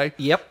 Okay.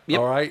 Yep.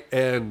 All right.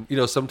 And,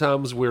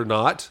 sometimes we're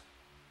not.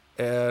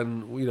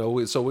 And,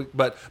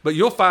 but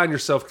you'll find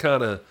yourself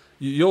kind of,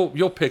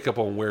 you'll pick up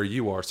on where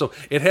you are. So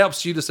it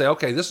helps you to say,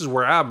 okay, this is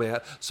where I'm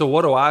at. So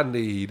what do I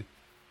need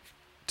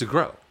to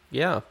grow?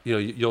 Yeah.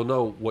 You'll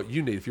know what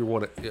you need if you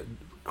want to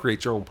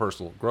create your own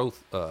personal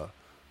growth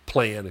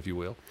plan, if you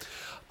will.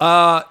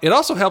 It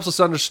also helps us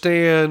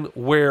understand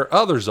where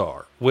others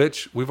are,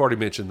 which we've already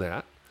mentioned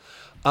that.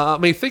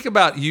 Think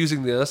about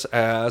using this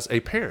as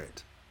a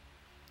parent.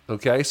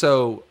 Okay,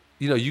 so,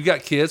 you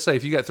got kids. Say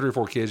if you got 3 or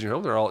 4 kids in your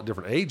home, they're all at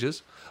different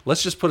ages.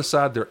 Let's just put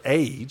aside their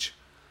age,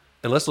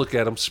 and let's look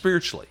at them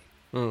spiritually.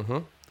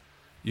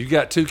 You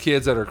got 2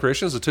 kids that are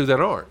Christians and 2 that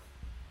aren't.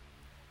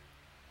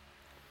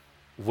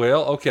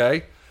 Well,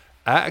 okay.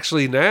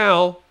 Actually,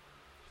 now,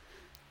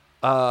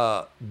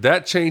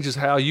 that changes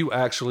how you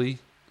actually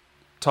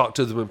talk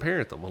to them and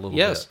parent them a little bit.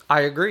 Yes,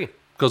 I agree.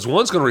 Because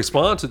one's going to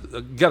respond to,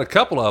 got a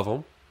couple of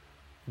them,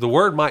 the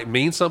word might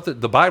mean something,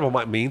 the Bible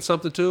might mean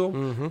something to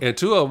them, and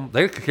 2 of them,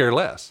 they could care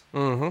less.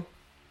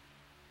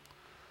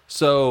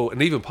 So,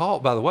 and even Paul,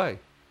 by the way,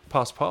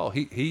 Apostle Paul,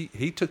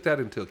 he took that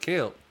into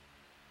account.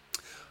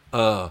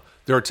 There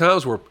are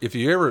times where, if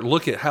you ever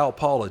look at how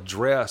Paul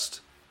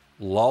addressed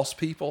lost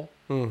people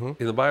in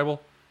the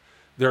Bible,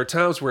 there are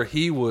times where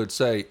he would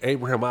say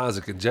Abraham,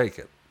 Isaac, and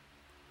Jacob.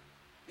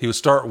 He would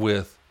start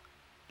with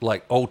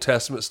like Old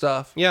Testament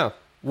stuff. Yeah.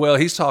 Well,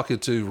 he's talking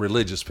to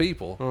religious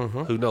people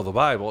who know the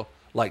Bible,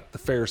 like the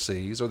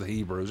Pharisees or the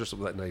Hebrews or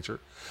something of that nature.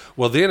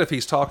 Well, then if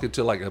he's talking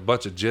to like a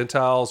bunch of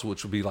Gentiles,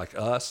 which would be like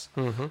us,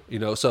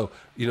 so,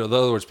 in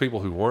other words, people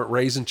who weren't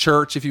raised in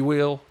church, if you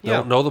will,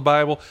 don't know the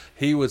Bible,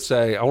 he would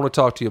say, I want to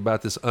talk to you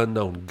about this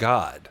unknown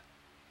God.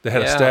 They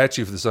had a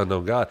statue for this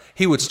unknown God.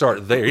 He would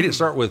start there. He didn't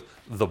start with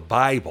the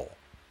Bible.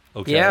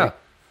 Okay. Yeah.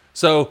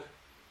 So,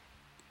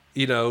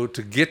 to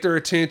get their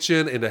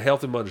attention and to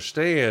help them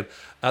understand,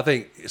 I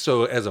think,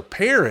 so as a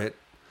parent,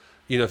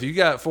 if you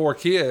got 4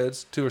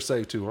 kids, 2 are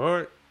saved, 2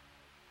 aren't,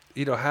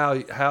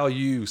 how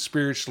you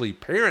spiritually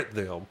parent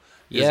them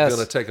is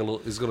going to take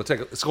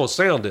it's going to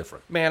sound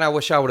different. Man, I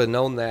wish I would have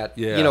known that.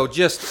 Yeah.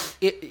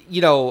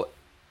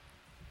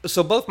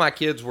 So both my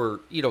kids were,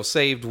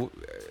 saved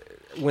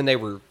when they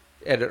were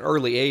at an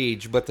early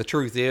age, but the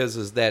truth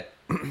is that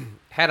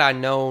had I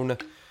known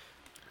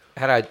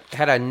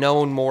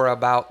more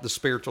about the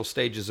spiritual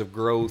stages of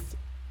growth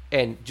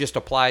and just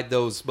applied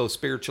those both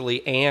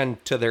spiritually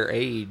and to their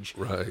age,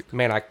 right?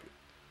 Man,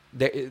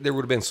 there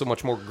would have been so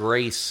much more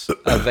grace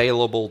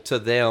available to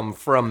them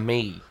from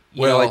me.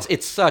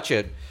 It's such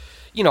a,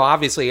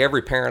 obviously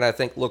every parent I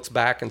think looks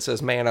back and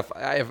says, man, if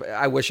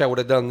I wish I would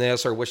have done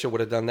this or wish I would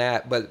have done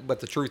that.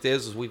 But the truth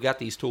is we've got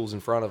these tools in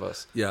front of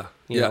us. Yeah,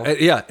 you know?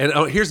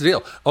 And here's the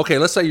deal. Okay,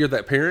 let's say you're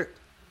that parent.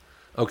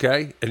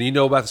 Okay, and you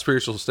know about the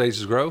spiritual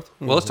stages of growth.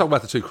 Well, let's talk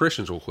about the 2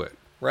 Christians real quick.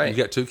 Right. You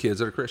got 2 kids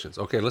that are Christians.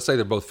 Okay, let's say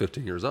they're both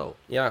 15 years old.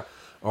 Yeah.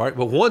 All right,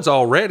 but one's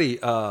already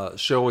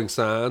showing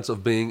signs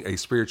of being a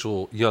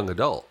spiritual young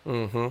adult. I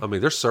mean,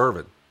 they're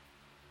serving.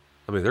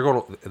 I mean,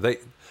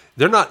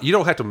 they're not. You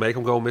don't have to make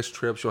them go on mission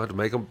trips. You don't have to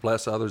make them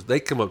bless others. They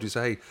come up to you and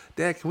say, "Hey,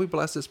 Dad, can we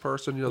bless this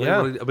person?"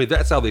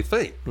 That's how they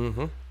think.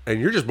 And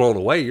you're just blown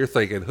away. You're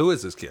thinking, "Who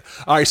is this kid?"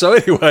 All right. So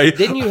anyway,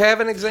 didn't you have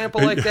an example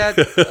like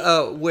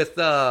that with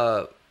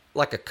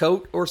like a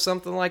coat or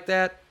something like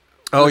that?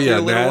 Oh, with yeah, your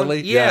little one?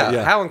 Natalie. Yeah,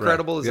 Yeah, how right.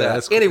 incredible is Yeah, that?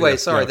 that's- Anyway, yeah,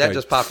 sorry, yeah, that okay.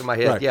 just popped in my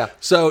head. Right. Yeah.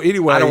 So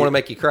anyway, I don't want to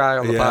make you cry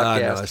on the I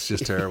podcast. know it's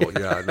just terrible.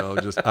 Yeah, I know.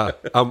 Just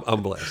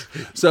I'm blessed.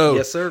 So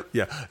Yes, sir.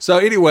 Yeah. So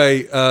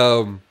anyway,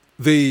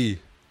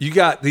 you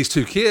got these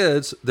two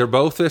kids. They're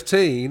both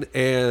 15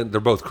 and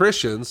they're both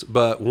Christians,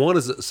 but one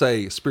is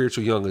say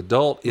spiritual young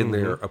adult in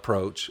their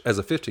approach as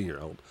a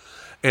 15-year-old,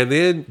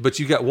 but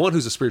you got one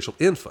who's a spiritual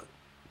infant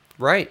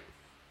Right.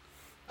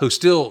 who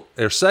still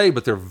they're saved,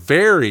 but they're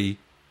very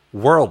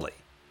worldly.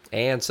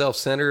 And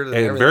self-centered. And,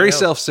 And everything very else.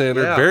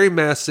 self-centered, Yeah. very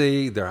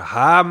messy. They're a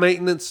high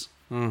maintenance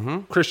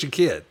Christian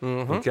kid.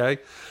 Okay,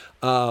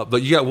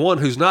 but you got one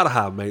who's not a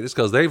high maintenance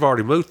because they've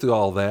already moved through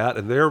all that,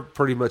 and they're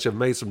pretty much have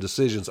made some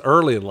decisions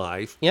early in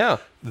life. Yeah.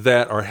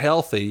 That are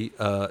healthy,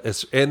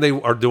 and they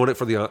are doing it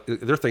for they're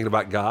thinking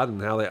about God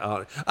and how they.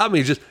 I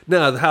mean, just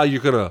now how you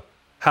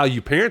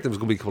parent them is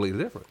going to be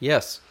completely different.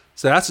 Yes.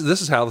 So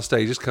this is how the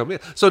stages come in.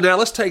 So now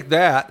let's take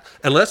that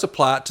and let's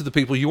apply it to the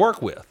people you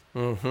work with.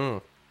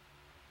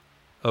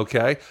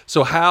 Okay,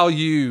 so how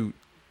you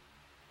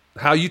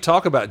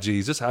talk about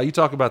Jesus, how you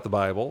talk about the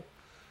Bible,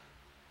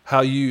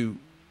 how you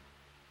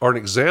are an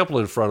example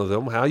in front of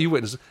them, how you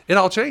witness, it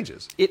all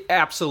changes. It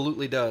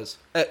absolutely does.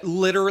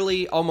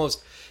 Literally,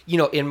 almost,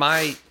 in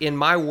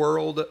my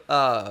world,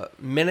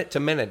 minute to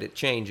minute, it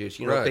changes.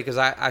 Right. Because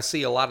I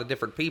see a lot of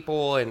different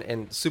people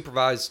and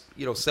supervise,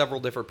 several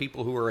different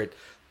people who are at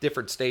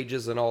different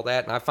stages and all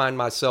that, and I find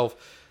myself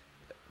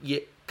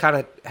kind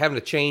of having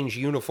to change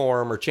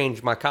uniform or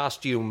change my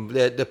costume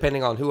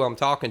depending on who I'm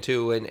talking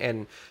to,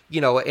 and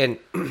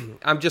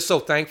I'm just so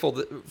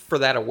thankful for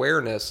that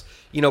awareness.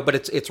 But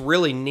it's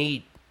really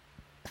neat.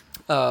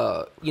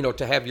 To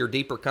have your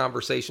deeper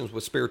conversations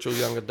with spiritual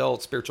young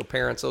adults, spiritual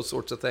parents, those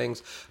sorts of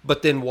things,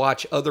 but then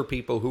watch other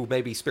people who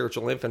may be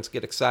spiritual infants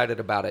get excited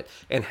about it,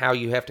 and how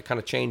you have to kind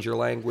of change your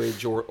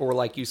language or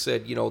like you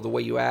said, the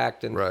way you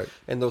act and Right.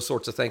 and those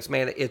sorts of things.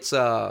 Man, it's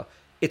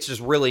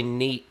just really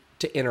neat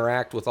to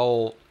interact with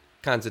all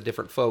kinds of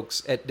different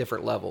folks at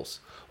different levels.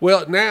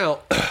 Well, now,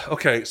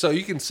 okay, so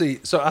you can see.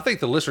 So I think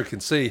the listener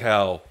can see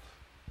how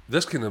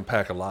this can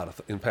impact a lot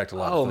of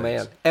Oh, things.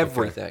 man,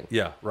 everything. Okay.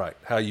 Yeah, right.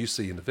 How you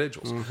see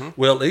individuals.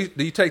 Well, do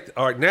you take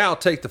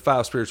the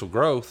 5 spiritual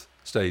growth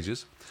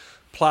stages,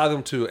 apply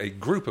them to a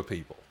group of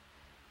people.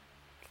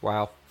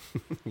 Wow.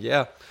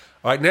 Yeah.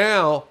 All right,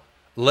 now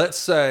let's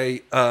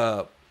say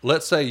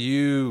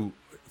you,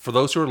 for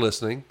those who are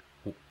listening,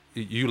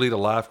 you lead a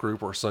life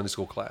group or a Sunday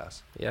school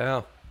class.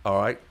 Yeah. All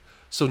right.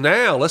 So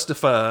now let's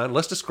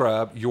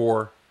describe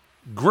your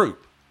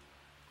group.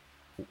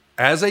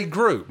 As a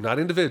group, not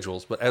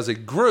individuals, but as a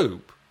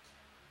group,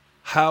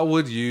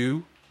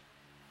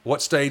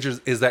 what stage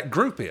is that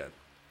group in?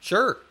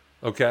 Sure.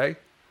 Okay?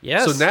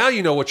 Yes. So now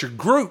you know what your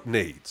group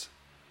needs.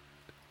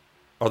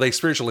 Are they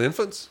spiritual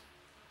infants?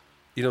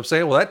 You know what I'm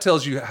saying? Well, that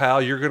tells you how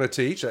you're going to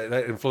teach.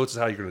 That influences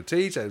how you're going to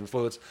teach. That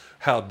influences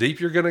how deep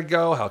you're going to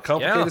go, how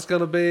complicated it's going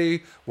to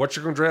be, what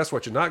you're going to dress,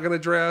 what you're not going to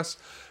dress.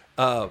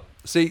 I'm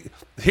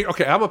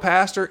a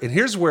pastor, and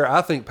here's where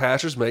I think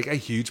pastors make a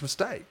huge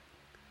mistake.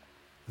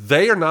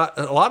 They are not,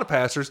 a lot of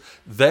pastors,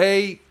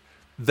 they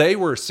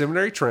were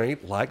seminary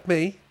trained, like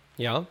me.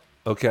 Yeah.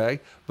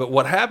 Okay. But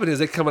what happened is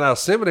they coming out of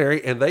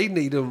seminary and they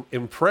need to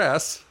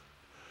impress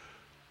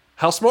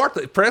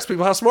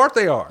people how smart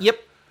they are. Yep.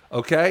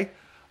 Okay.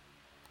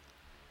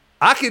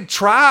 I could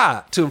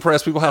try to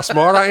impress people how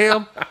smart I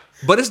am,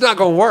 but it's not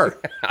going to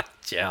work.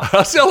 Yeah.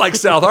 I sound like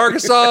South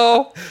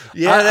Arkansas.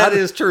 Yeah, that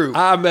is true.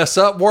 I mess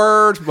up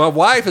words. My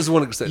wife is the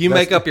one that said You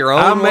make up your own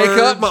I make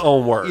up words? my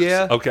own words.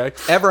 Yeah. Okay.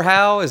 Ever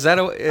how? Is that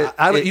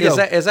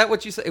is that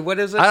what you say? What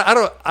is it?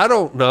 I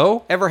don't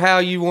know. Ever how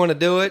you want to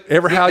do it?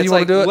 Ever how It's you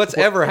want to do it? What's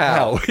ever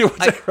how?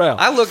 What's ever how?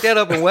 I looked that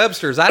up in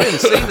Webster's. I didn't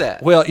see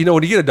that. Well,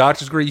 when you get a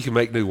doctor's degree, you can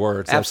make new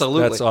words.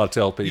 Absolutely. That's all I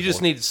tell people. You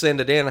just need to send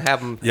it in and have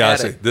them. Yeah, I add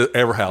see. it.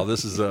 Ever how.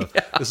 This is a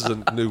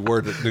new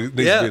word that needs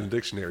to Yeah. be in the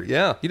dictionary.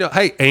 Yeah.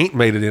 Hey, ain't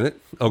made it in it.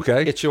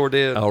 Okay. It sure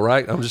did. All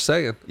right. I'm just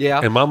saying.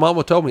 Yeah. And my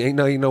mama told me ain't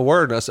no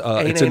word. And I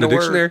said, it's in the ain't a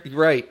dictionary. word.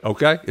 Right.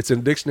 Okay. It's in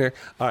the dictionary.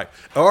 All right.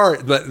 Or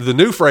the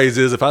new phrase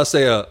is if I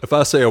say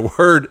a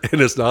word and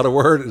it's not a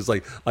word, it's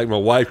like my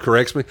wife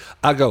corrects me.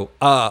 I go,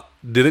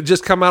 did it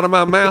just come out of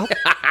my mouth?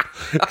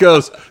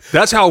 Because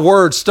that's how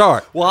words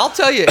start. Well, I'll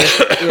tell you,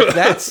 if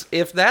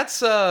that's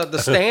the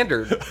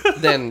standard,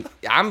 then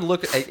I'm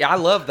looking. I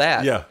love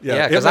that. Yeah.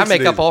 Because It I makes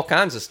make it up easy. all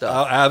kinds of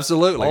stuff.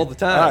 Absolutely. All the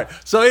time. All right.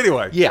 So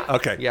anyway. Yeah.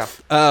 Okay. Yeah.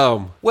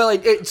 Well,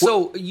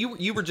 So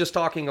you were just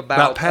talking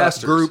about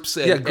pastors, groups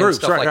and, groups,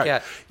 and stuff like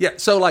that. Yeah,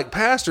 so like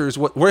pastors,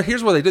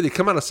 here's what they do: they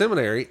come out of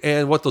seminary,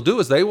 and what they'll do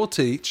is they will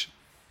teach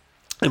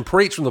and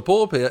preach from the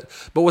pulpit.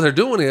 But what they're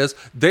doing is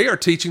they are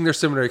teaching their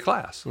seminary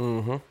class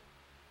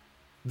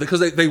because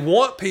they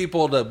want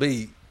people to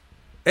be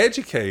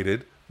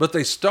educated, but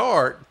they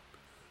start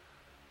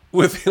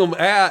with him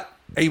at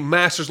a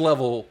master's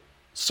level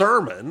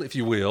sermon, if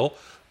you will,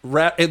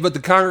 but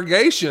the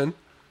congregation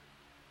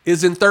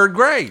is in 3rd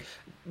grade.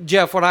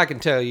 Jeff, what I can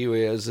tell you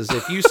is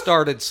if you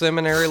started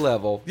seminary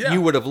level, Yeah.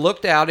 you would have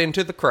looked out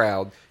into the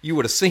crowd. You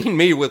would have seen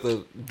me with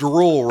a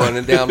drool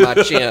running down my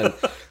chin.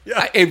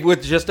 It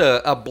with just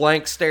a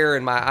blank stare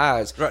in my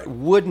eyes, Right.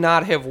 would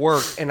not have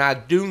worked. And I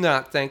do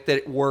not think that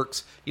it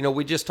works. You know,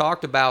 we just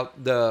talked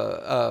about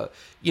the,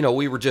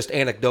 we were just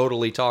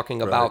anecdotally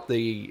talking about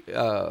the,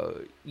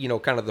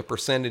 kind of the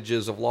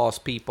percentages of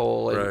lost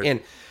people.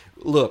 And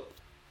look,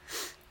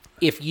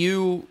 if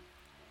you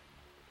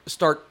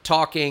start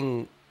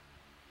talking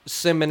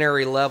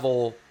seminary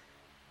level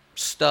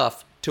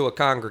stuff to a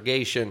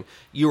congregation,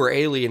 you are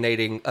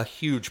alienating a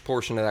huge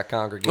portion of that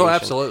congregation. Oh,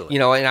 absolutely. You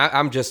know, and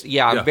I'm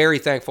very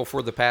thankful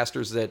for the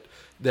pastors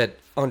that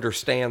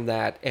understand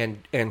that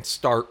and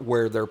start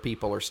where their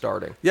people are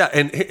starting. Yeah,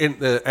 and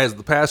as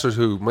the pastors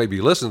who may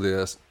be listening to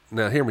this,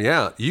 now hear me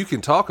out. You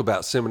can talk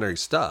about seminary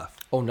stuff,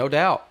 Oh, no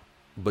doubt.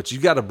 but you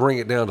got to bring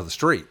it down to the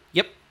street.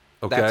 Yep.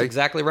 Okay. That's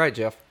exactly right,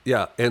 Jeff.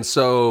 Yeah, and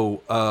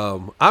so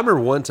I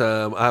remember one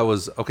time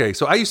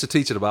so I used to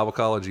teach at a Bible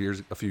college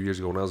a few years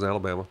ago when I was in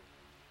Alabama,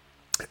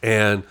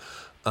 and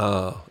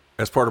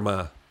as part of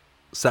my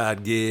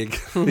side gig,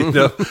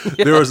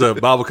 there was a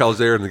Bible college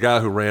there, and the guy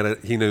who ran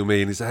it, he knew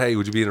me, and he said, "Hey,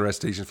 would you be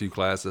interested in teaching a few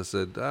classes?" I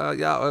said,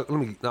 "Yeah,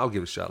 I'll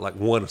give it a shot, like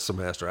one a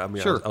semester." I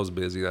mean, Sure. I was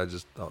busy. I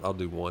just thought I'll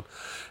do one,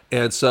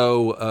 and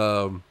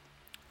so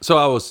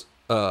I was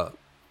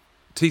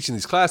teaching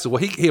these classes.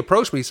 Well, he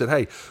approached me. He said,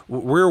 "Hey,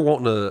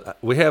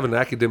 we have an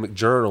academic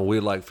journal we'd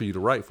like for you to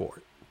write for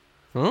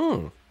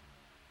it."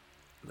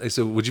 They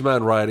said, "Would you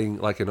mind writing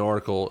like an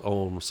article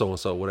on so and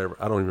so, whatever?"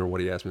 I don't even remember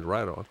what he asked me to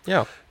write on.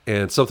 Yeah.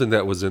 And something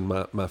that was in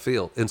my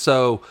field. And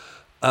so,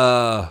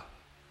 I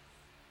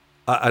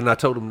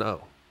told him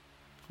no,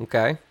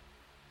 Okay.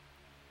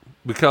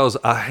 because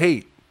I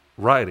hate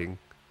writing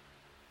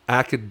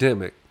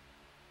academic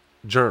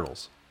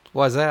journals.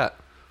 Why's that?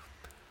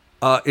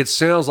 It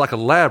sounds like a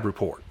lab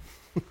report.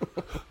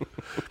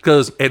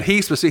 And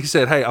he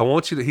said, "Hey, I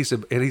want you to." He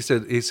said,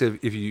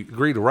 if you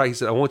agree to write, he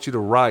said, "I want you to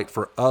write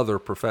for other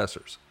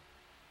professors.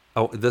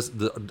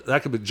 The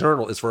academic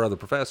journal is for other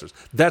professors.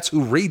 That's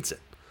who reads it,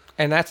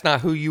 And that's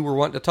not who you were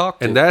wanting to talk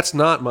to. and that's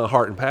not my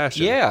heart and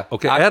passion." Yeah.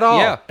 Okay. At all.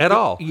 Yeah. At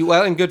all.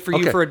 Well, and good for you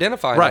Okay. for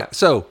identifying Right. that.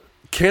 So,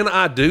 can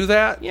I do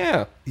that?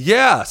 Yeah.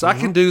 Yes, I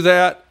can do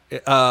that.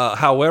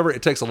 However,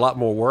 it takes a lot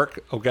more work.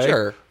 Okay,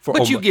 Sure.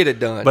 But you get it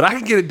done. But I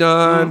can get it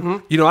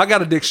done. I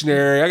got a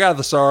dictionary. I got a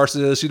thesaurus.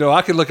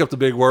 I can look up the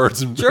big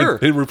words and, Sure.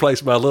 and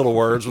replace my little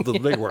words with the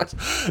big words.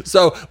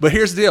 So, but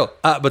here's the deal.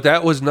 But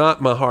that was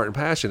not my heart and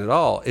passion at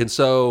all. And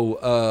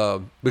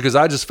so, because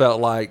I just felt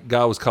like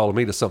God was calling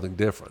me to something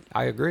different.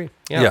 I agree.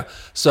 Yeah. Yeah.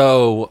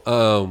 So,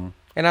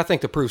 And I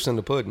think the proof's in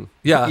the pudding.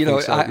 yeah, I You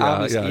know, think so.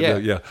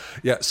 obviously,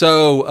 yeah.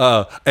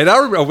 So, and I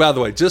remember, by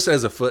the way, just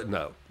as a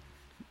footnote,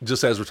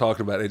 just as we're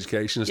talking about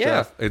education and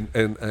Yeah. stuff,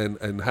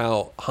 and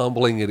how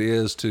humbling it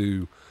is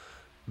to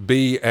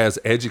be as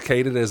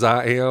educated as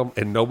I am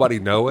and nobody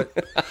know it.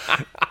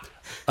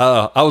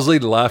 I was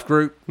leading a life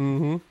group.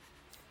 Mm-hmm.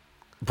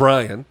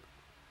 Brian,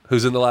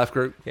 who's in the life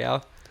group, Yeah.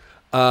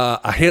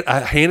 I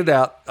handed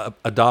out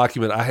a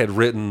document I had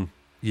written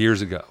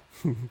years ago.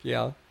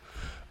 Yeah.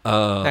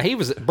 Now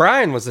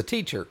Brian was a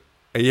teacher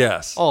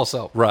Yes.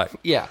 also. Right.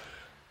 Yeah.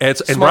 And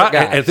Smart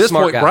Brian, guy. at this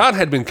Smart point, guy. Brian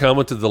had been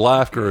coming to the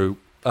life group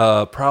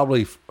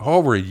probably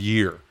over a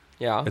year.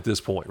 Yeah. At this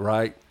point,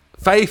 right?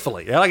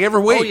 Faithfully, like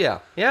every week. Oh, yeah.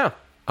 Yeah.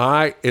 All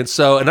right, and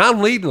I'm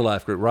leading the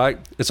life group, right?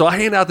 And so I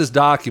hand out this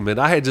document.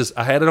 I had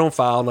it on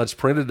file, and I just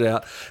printed it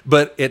out.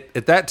 But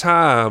at that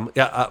time,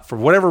 for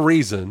whatever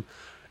reason,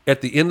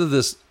 at the end of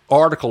this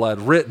article I'd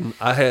written,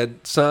 I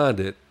had signed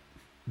it,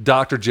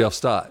 Dr. Jeff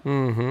Stott.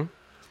 Mm-hmm.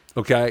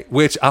 Okay,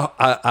 which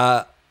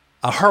I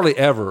hardly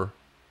ever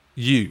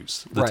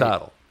use the Right.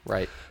 title.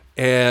 Right.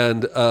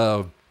 And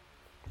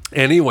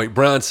anyway,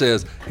 Brian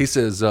says, he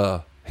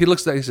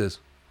looks at, he says,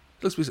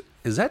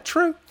 "Is that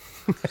true?"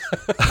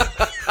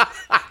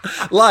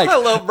 Like, I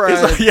love Brian.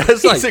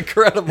 It's He's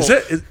incredible.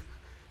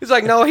 He's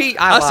like, no, I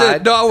I lied.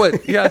 said, no, I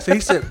went, yeah. He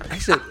said,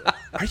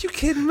 "Are you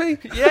kidding me?"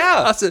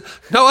 Yeah. I said,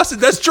 "No." I said,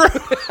 "That's true."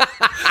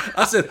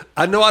 I said,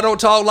 "I know I don't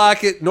talk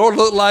like it, nor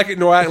look like it,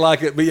 nor act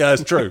like it, but yeah,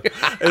 it's true."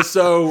 And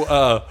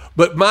so,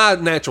 but my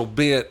natural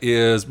bent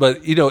is,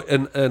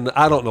 and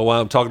I don't know why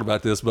I'm talking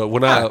about this, but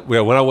when I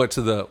went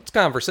to the, It's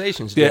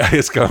conversations. yeah,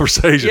 it's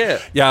conversation.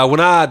 Yeah. When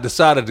I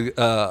decided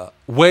to,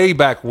 way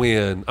back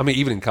when, I mean,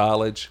 even in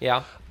college,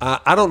 Yeah.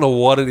 I don't know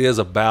what it is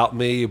about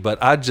me, but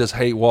I just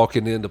hate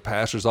walking into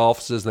pastors'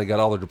 offices and they got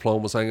all their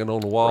diplomas hanging on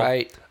the wall.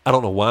 Right. I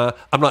don't know why.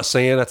 I'm not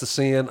saying that's a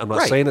sin. I'm not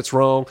Right. saying it's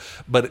wrong.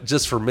 But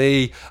just for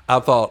me, I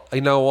thought, you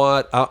know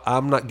what?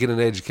 I'm not getting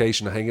an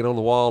education to hang it on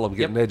the wall. I'm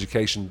getting an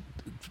education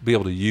to be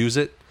able to use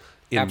it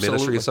in Absolutely.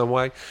 ministry in some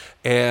way.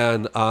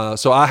 And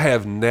so I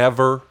have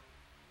never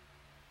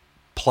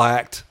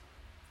plaqued,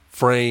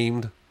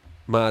 framed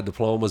my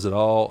diplomas at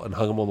all and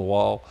hung them on the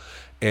wall.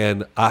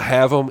 And I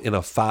have them in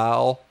a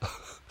file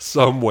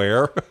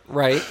somewhere.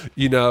 Right.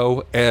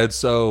 And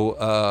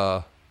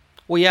so...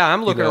 Well, yeah,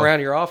 I'm looking know. around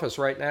your office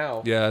right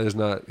now. yeah, there's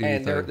not And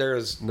anything. there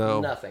is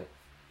No. nothing.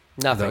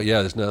 Nothing. No,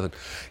 yeah, there's nothing.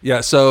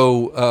 Yeah,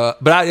 so,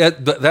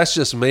 but that's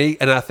just me,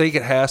 and I think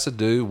it has to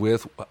do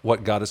with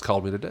what God has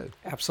called me to do.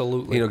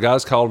 Absolutely. God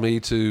has called me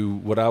to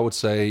what I would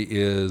say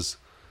is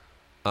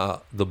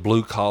the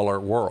blue collar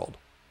world.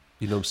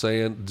 You know what I'm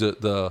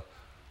saying?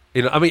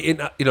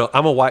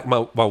 I'm a white.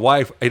 My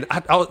wife, and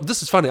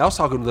this is funny. I was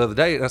talking to her the other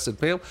day, and I said,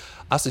 Pam,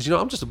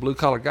 I'm just a blue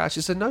collar guy.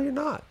 She said, no, you're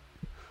not.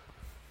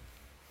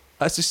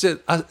 I said,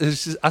 what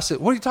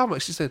are you talking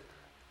about? She said,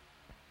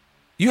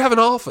 you have an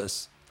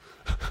office.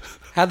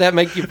 How'd that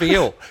make you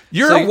feel?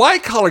 You're a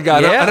white collar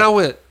guy. Yeah. And I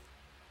went,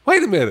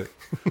 wait a minute.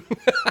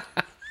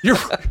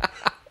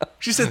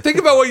 She said, think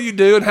about what you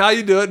do and how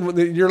you do it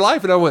in your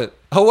life. And I went,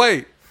 oh,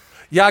 wait.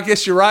 Yeah, I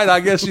guess you're right. I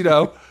guess,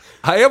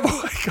 I am a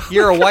white collar.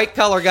 You're a white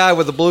collar guy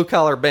with a blue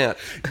collar bent.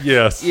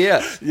 Yes.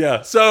 Yes.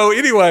 Yeah. So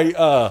anyway,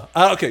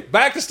 okay,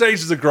 back to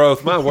stages of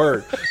growth, my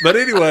word. But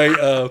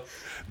anyway,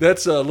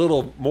 that's a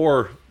little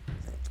more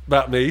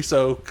about me.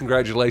 So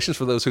congratulations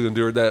for those who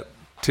endured that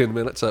 10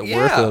 minutes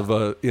worth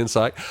of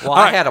insight. Well,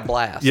 I had a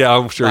blast. Yeah,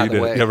 I'm sure you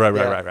did. way. Yeah,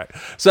 right.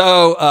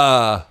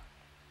 So,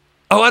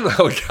 I know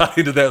how we got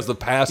into that. It was the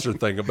pastor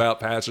thing about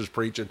pastors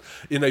preaching,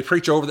 and they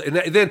preach over and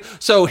then.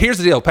 So here's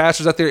the deal,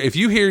 pastors out there. If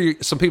you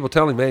hear some people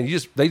telling, man,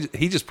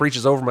 he just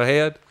preaches over my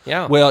head.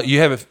 Yeah. Well, you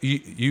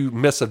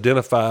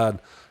misidentified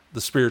the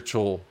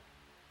spiritual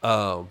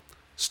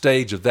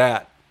stage of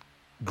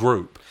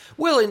group.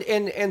 Well,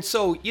 and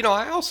so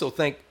I also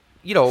think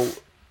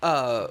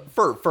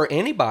for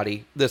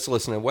anybody that's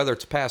listening, whether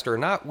it's a pastor or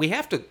not, we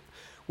have to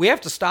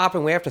stop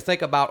and we have to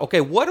think about, okay,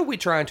 what are we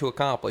trying to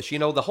accomplish?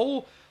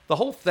 The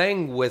whole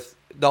thing with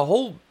the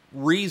whole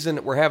reason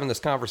that we're having this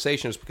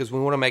conversation is because we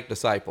want to make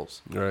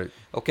disciples. Right.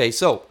 Okay,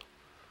 so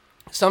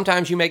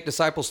sometimes you make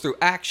disciples through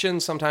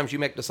action, sometimes you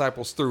make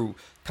disciples through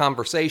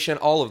conversation,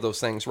 all of those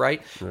things,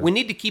 right? We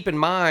need to keep in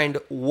mind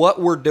what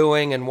we're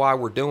doing and why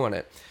we're doing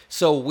it.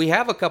 So we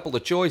have a couple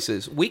of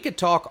choices. We could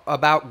talk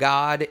about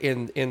God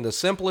in the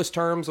simplest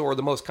terms or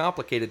the most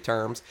complicated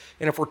terms.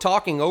 And if we're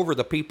talking over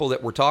the people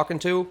that we're talking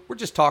to, we're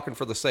just talking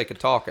for the sake of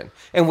talking.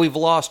 And we've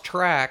lost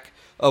track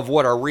of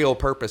what our real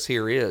purpose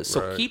here is.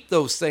 So keep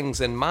those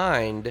things in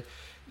mind.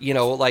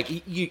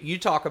 Like you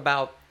talk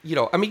about,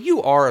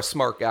 you are a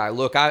smart guy.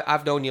 Look,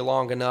 I've known you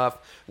long enough.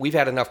 We've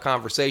had enough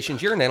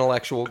conversations. You're an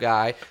intellectual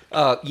guy.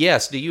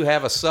 Yes, do you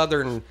have a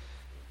Southern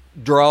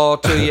draw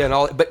to you and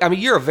all? But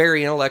you're a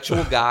very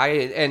intellectual guy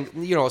and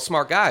a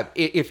smart guy.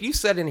 If you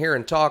sat in here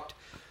and talked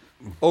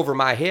over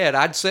my head,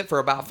 I'd sit for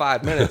about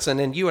 5 minutes, and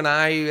then you and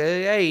I,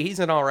 hey, he's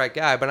an all right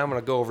guy, but I'm going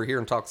to go over here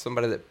and talk to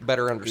somebody that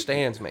better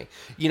understands me.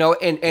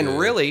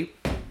 Really,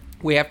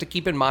 we have to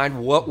keep in mind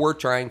what we're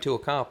trying to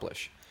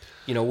accomplish.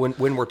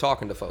 When we're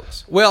talking to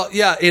folks. Well,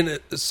 yeah, and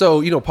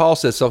so Paul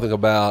said something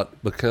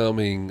about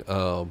becoming,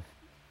 so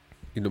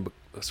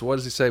what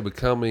does he say?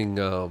 Becoming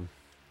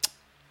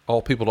all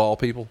people to all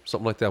people,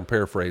 something like that. I'm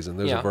paraphrasing.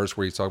 There's a verse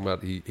where he's talking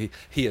about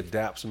he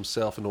adapts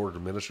himself in order to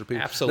minister to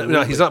people. Absolutely.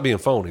 No, he's not being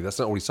phony. That's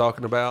not what he's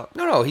talking about.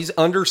 No, he's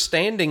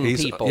understanding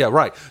people. Yeah,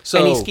 right. So,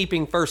 and he's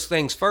keeping first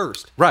things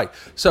first. Right.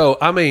 So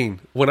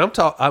when I'm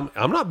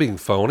not being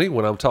phony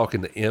when I'm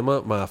talking to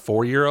Emma, my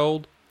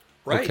 4-year-old.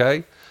 Right.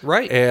 Okay.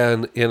 Right.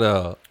 And in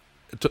a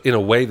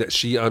way that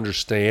she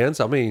understands.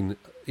 And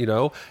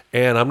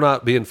I'm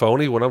not being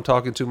phony when I'm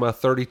talking to my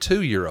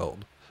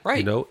 32-year-old.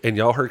 Right. And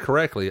y'all heard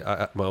correctly.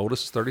 My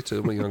oldest is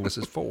 32. My youngest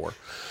is 4.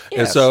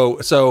 Yes.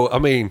 And so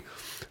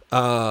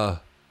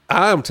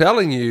I'm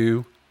telling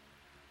you,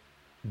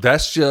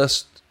 that's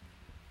just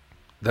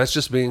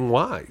being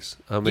wise.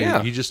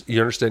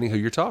 You're understanding who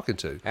you're talking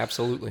to.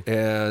 Absolutely.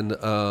 And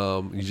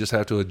you just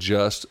have to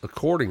adjust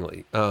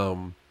accordingly.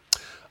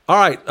 All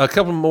right, a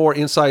couple more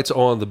insights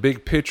on the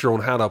big picture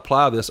on how to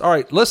apply this. All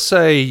right, let's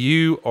say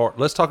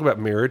let's talk about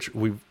marriage.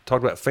 We've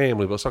talked about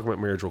family, but let's talk about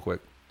marriage real quick.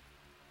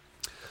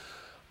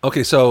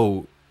 Okay,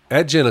 so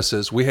at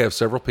Genesis, we have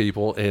several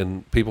people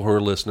and people who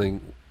are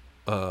listening,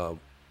 wherever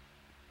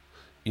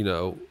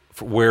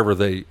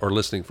they are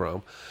listening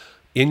from.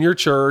 In your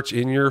church,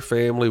 in your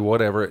family,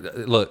 whatever.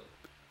 Look,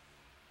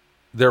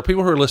 there are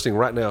people who are listening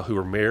right now who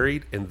are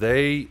married, and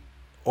they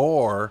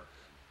are,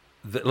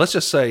 let's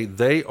just say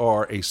they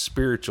are a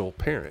spiritual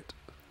parent.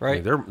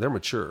 Right. They're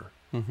mature.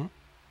 Mm-hmm.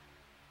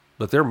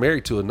 But they're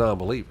married to a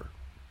non-believer.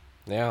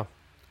 Yeah.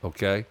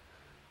 Okay?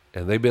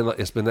 And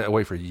it's been that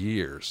way for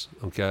years,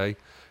 okay?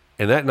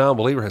 And that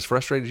non-believer has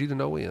frustrated you to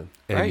no end.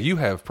 And you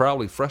have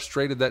probably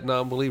frustrated that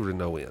non-believer to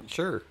no end.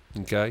 Sure.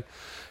 Okay?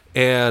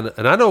 And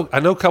I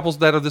know couples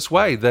that are this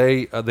way.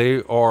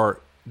 They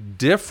are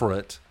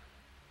different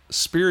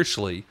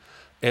spiritually.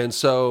 And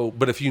so,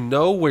 but if you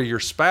know where your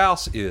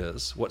spouse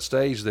is, what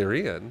stage they're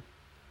in,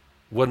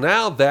 well,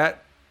 now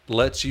that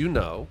lets you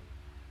know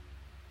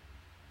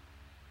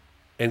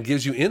and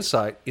gives you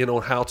insight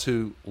on how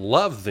to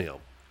love them.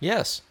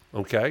 Yes.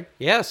 Okay?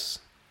 Yes.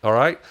 All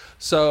right?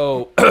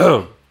 So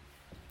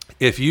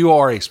if you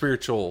are a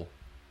spiritual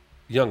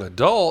young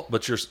adult,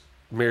 but you're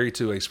married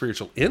to a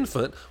spiritual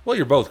infant, well,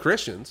 you're both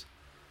Christians.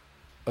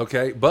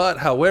 Okay? But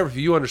however, if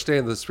you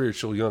understand the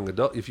spiritual young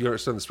adult, if you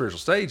understand the spiritual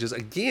stages,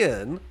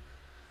 again,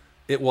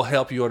 it will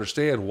help you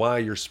understand why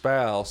your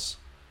spouse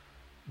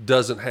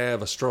doesn't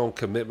have a strong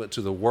commitment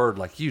to the word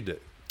like you do.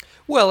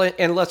 Well,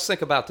 and let's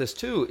think about this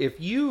too.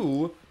 If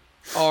you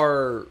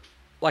are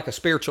like a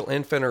spiritual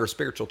infant or a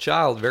spiritual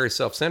child, very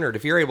self-centered,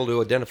 if you're able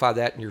to identify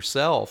that in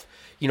yourself,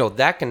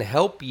 that can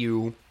help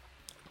you,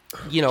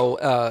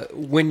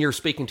 when you're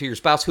speaking to your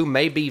spouse who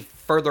may be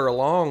further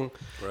along,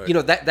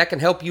 Right. that can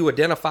help you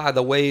identify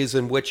the ways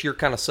in which you're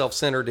kind of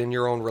self-centered in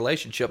your own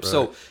relationship. Right.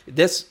 So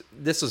this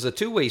is a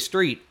two-way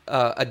street.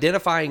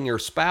 Identifying your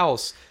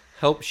spouse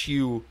helps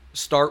you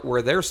start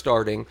where they're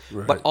starting,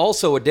 but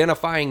also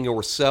identifying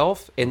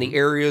yourself and the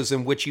areas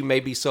in which you may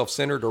be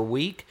self-centered or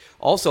weak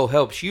also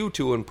helps you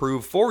to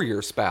improve for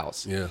your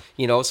spouse. Yeah.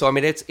 So I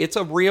mean, it's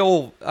a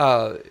real,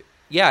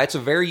 it's a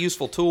very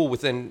useful tool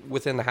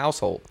within the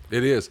household.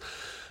 It is.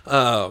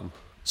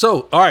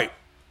 So, all right.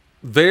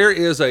 There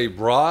is a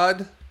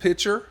broad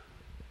picture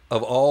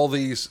of all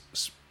these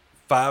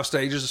 5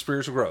 stages of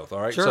spiritual growth.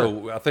 All right. Sure.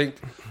 So I think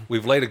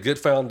we've laid a good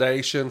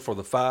foundation for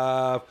the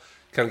 5.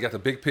 Kind of got the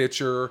big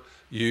picture.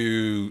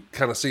 You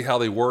kind of see how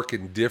they work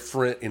in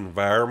different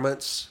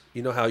environments.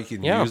 You know how you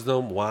can use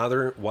them, why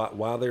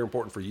they're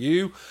important for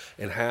you,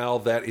 and how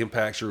that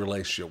impacts your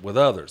relationship with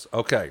others.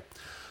 Okay.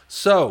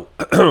 So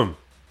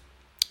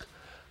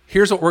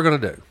here's what we're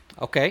going to do.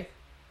 Okay.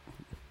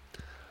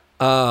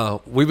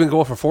 We've been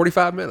going for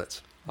 45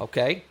 minutes.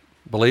 Okay.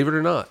 Believe it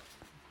or not.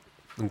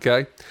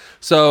 Okay.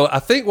 So I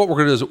think what we're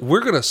going to do is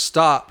we're going to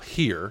stop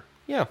here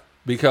Yeah.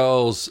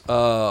 because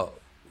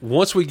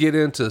once we get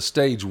into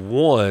stage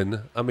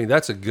 1, I mean,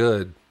 that's a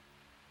good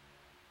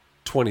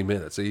 20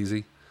 minutes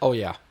easy. Oh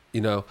yeah.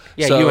 Yeah,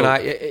 So, you and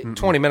I,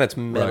 20 minutes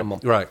minimum.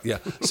 Right, yeah.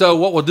 So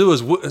what we'll do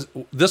is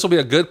this will be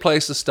a good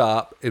place to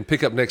stop and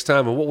pick up next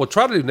time. And what we'll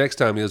try to do next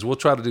time is we'll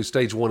try to do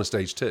stage 1 and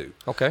stage 2.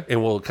 Okay.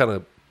 And we'll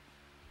kind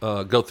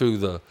of go through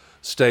the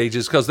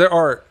stages because there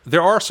are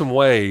some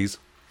ways.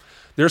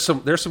 There's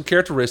some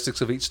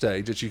characteristics of each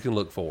stage that you can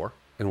look for,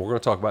 and we're going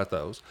to talk about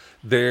those.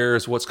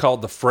 There's what's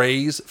called the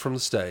phrase from the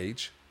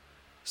stage.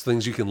 It's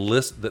things you can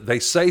list that they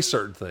say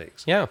certain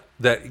things. Yeah.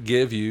 That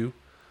give you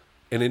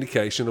an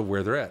indication of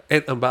where they're at.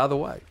 And by the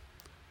way,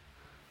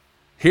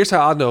 here's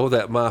how I know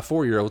that my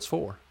 4-year-old's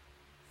 4.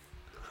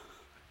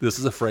 This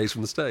is a phrase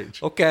from the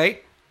stage. Okay.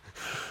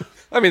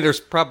 I mean, there's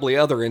probably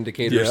other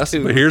indicators Yes,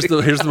 too. but here's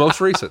the most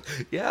recent.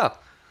 Yeah.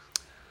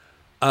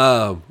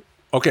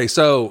 Okay,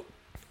 so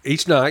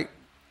each night,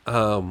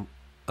 I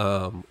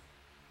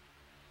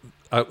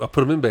put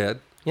them in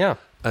bed, Yeah.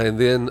 and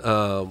then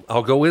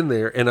I'll go in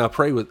there and I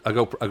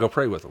go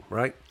pray with them,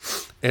 right?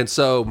 And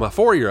so my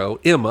 4-year-old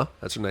Emma,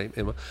 that's her name,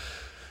 Emma.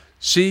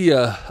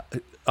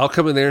 I'll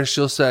come in there and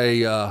she'll say,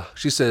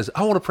 she says,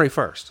 "I want to pray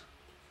first."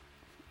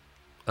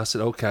 I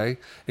said, "Okay,"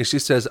 and she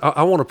says,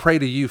 "I want to pray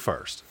to you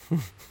first."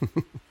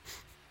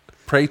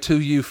 Pray to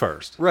you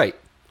first. Right.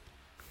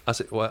 I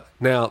said, "Well,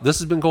 now this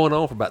has been going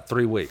on for about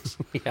 3 weeks."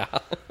 Yeah.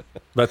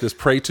 About this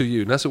pray to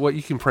you. And I said, "Well,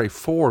 you can pray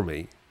for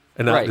me."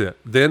 And Right.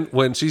 then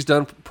when she's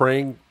done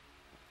praying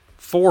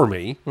for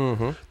me,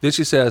 then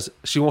she says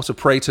she wants to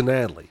pray to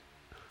Natalie.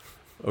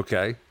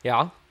 Okay.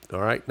 Yeah. All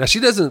right. Now, she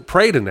doesn't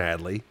pray to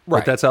Natalie, Right.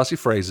 but that's how she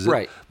phrases it.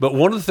 Right. But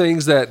one of the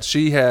things that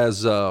she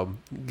has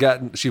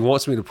she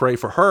wants me to pray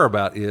for her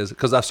about is,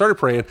 because I started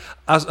praying,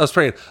 I was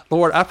praying,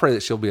 "Lord, I pray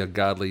that she'll be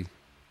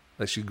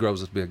that she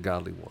grows up to be a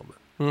godly woman."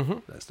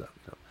 Mm-hmm. That stuff.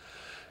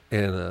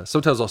 And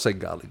sometimes I'll say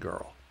godly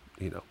girl,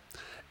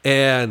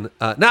 And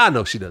now I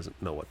know she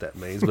doesn't know what that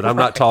means, but I'm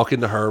not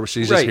talking to her.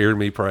 She's just Right. hearing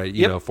me pray,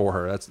 Yep. for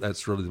her.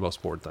 That's really the most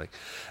important thing.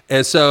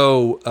 And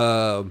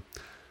so,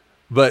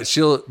 but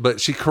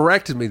she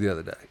corrected me the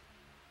other day,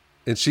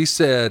 and she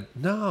said,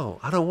 "No,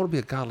 I don't want to be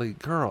a godly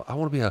girl. I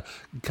want to be a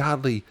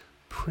godly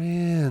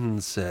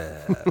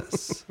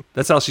princess."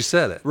 That's how she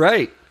said it.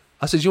 Right.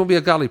 I said, "You want to be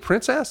a godly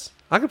princess?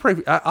 I can pray.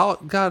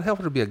 God help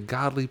her to be a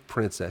godly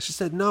princess." She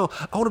said, "No,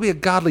 I want to be a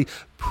godly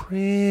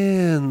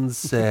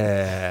princess."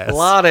 A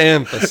lot of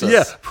emphasis.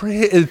 Yeah,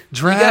 You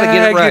dragging gotta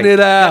get it right. it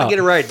out. Gotta get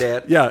it right,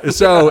 Dad. Yeah.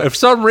 So, if for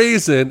some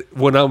reason,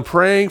 when I'm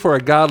praying for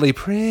a godly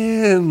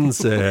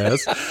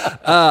princess,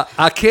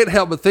 I can't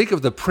help but think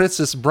of the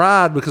Princess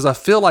Bride because I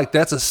feel like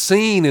that's a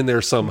scene in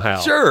there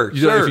somehow. Sure,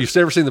 You know, sure. if you've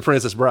ever seen the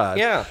Princess Bride.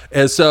 Yeah.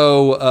 And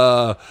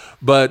so,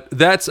 but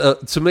that's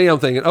to me, I'm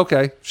thinking,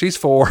 okay, she's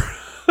 4.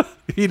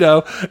 And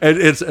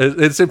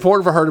it's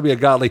important for her to be a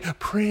godly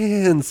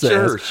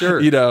princess. Sure.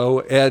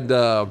 And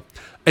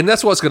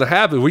that's what's going to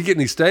happen. We get in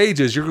these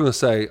stages, you're going to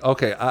say,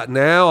 okay,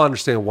 now I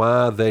understand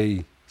why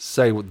they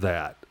say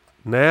that.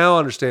 Now I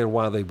understand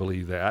why they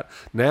believe that.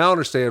 Now I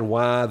understand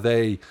why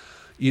they,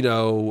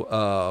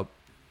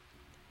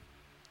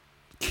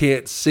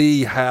 can't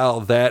see how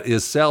that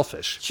is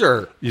selfish.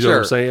 Sure. You know what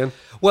I'm saying?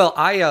 Well,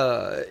 I,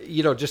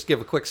 just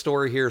give a quick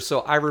story here. So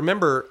I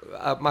remember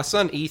my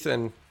son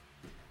Ethan.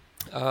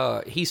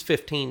 He's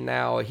 15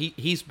 now.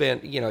 He's been,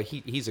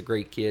 he's a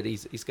great kid.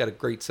 He's got a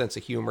great sense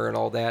of humor and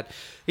all that.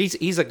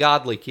 He's a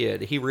godly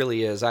kid. He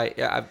really is.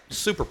 I'm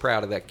super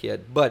proud of that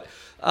kid. But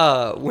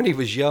when he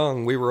was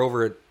young, we were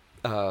over at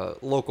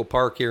local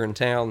park here in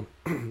town,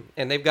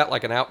 and they've got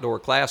like an outdoor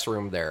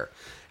classroom there.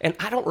 And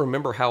I don't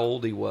remember how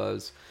old he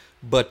was,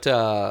 but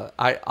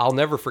I'll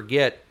never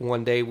forget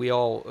one day we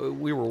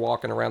were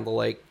walking around the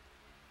lake,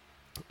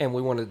 and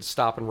we wanted to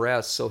stop and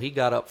rest. So he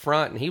got up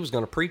front and he was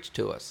going to preach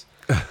to us.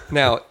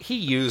 Now, he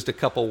used a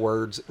couple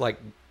words, like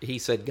he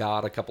said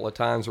God a couple of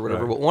times or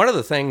whatever. Right. But one of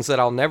the things that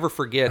I'll never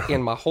forget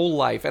in my whole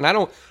life, and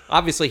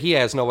obviously he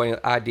has no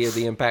idea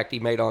the impact he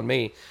made on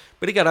me,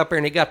 but he got up there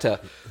and he got to,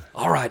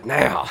 all right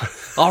now,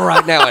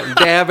 and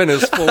dabbing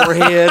his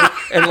forehead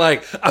and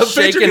like I'm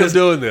shaking picturing him his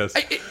doing this.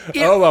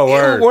 Oh my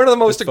word! One of the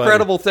most That's funny.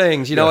 incredible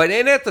things, you know. Yeah.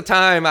 And at the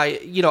time,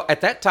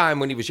 at that time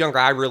when he was younger,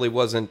 I really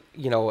wasn't,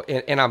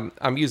 and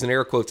I'm using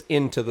air quotes,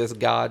 into this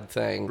God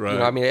thing. Right. You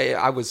know, I mean,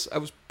 I was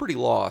pretty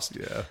lost.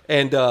 Yeah.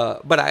 And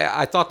but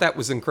I thought that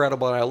was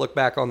incredible, and I look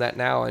back on that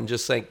now and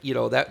just think,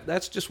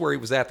 that's just where he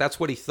was at. That's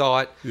what he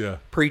thought Yeah.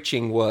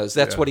 preaching was.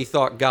 That's Yeah. what he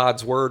thought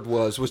God's word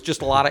was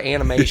just a lot of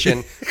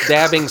animation,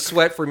 dabbing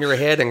sweat from your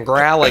head and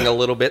growling a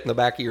little bit in the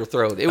back of your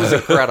throat. It was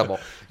incredible.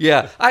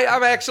 Yeah,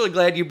 I'm actually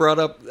glad you brought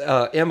up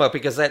Emma,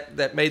 because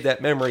that made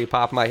that memory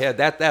pop in my head.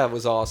 That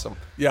was awesome.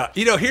 Yeah,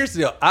 here's the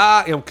deal.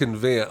 I am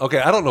convinced. Okay,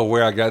 I don't know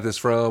where I got this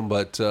from,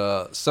 but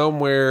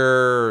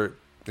somewhere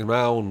in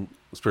my own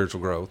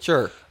spiritual growth,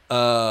 Sure.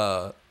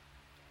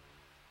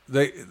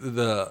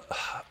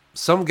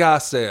 Some guy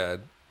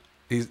said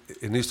he's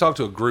talking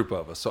to a group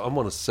of us. So I'm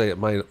going to say it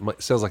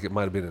sounds like it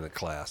might have been in a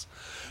class.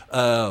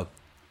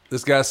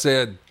 This guy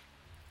said,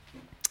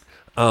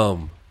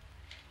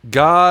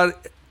 God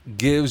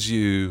gives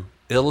you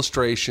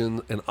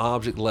illustration and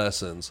object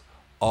lessons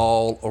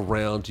all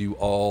around you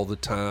all the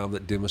time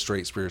that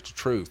demonstrate spiritual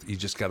truth. You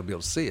just got to be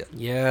able to see it.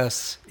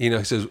 Yes. He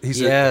says,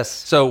 Yes.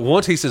 So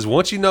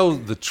once you know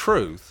the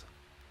truth,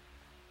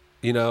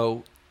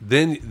 then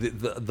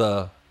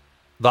the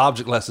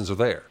object lessons are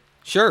there.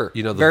 Sure.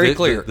 Very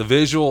clear. The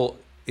visual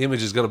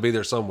image is going to be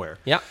there somewhere.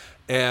 Yeah.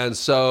 And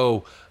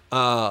so,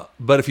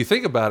 but if you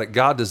think about it,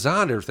 God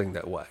designed everything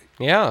that way.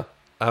 Yeah.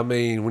 I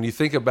mean, when you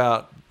think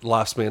about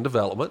lifespan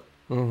development,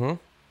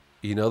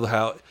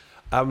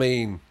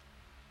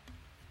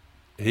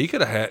 he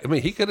could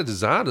have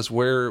designed us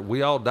where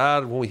we all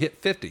died when we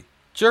hit 50.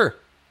 Sure.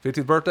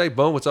 50th birthday,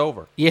 boom, it's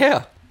over.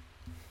 Yeah.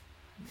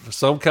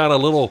 Some kind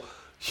of little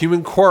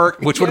human quirk,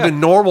 which would have been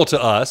normal to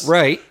us.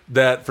 Right.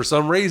 That for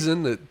some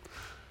reason, at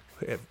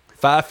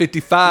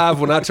 5:55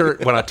 when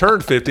I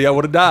turned 50, I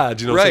would have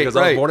died. Right, because I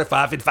was right. born at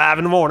 5:55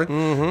 in the morning.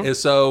 And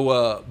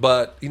so,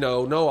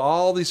 no,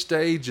 all these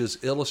stages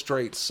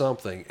illustrate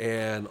something,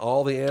 and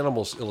all the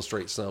animals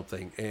illustrate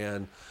something,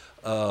 and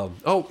we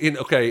got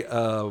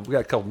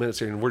a couple minutes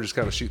here, and we're just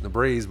kind of shooting the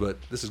breeze, but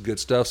this is good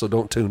stuff, so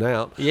don't tune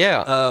out.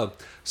 Yeah. I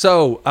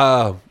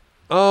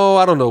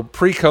don't know,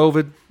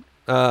 pre-COVID,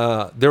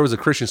 there was a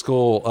Christian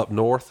school up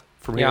north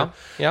from here.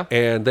 Yeah.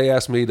 And they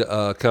asked me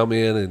to come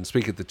in and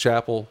speak at the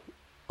chapel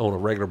on a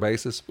regular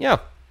basis. Yeah.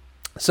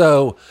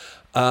 So,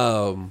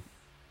 so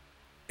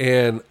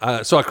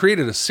I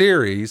created a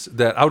series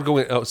that I would go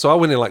in. So I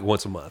went in like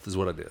once a month is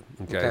what I did.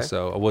 Okay.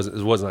 So it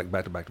wasn't like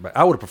back to back to back.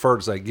 I would have preferred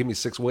to say, give me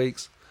 6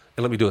 weeks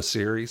and let me do a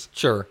series.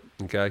 Sure.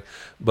 Okay.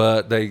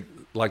 But they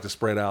like to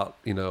spread out,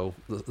 the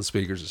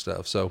speakers and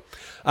stuff. So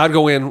I'd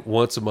go in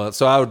once a month.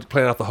 So I would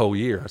plan out the whole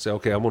year. I'd say,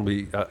 okay, I'm going to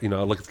be,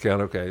 I look at the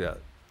calendar. Okay.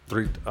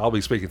 I'll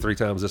be speaking 3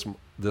 times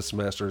this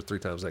semester, 3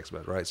 times next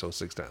semester, right? So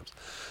 6 times.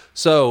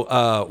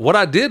 So what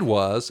I did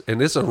was,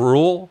 and it's a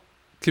rural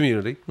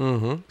community,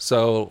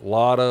 so a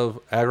lot of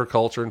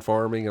agriculture and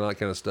farming and all that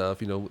kind of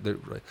stuff,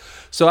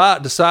 So I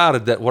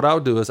decided that what I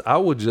would do is I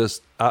would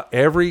just,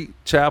 every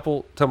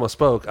chapel time I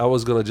spoke, I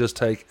was going to just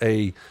take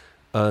an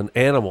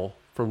animal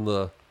from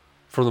the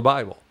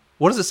Bible.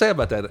 What does it say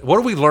about that? What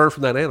do we learn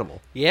from that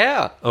animal?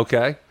 Yeah.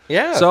 Okay.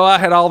 Yeah. So I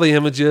had all the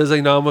images.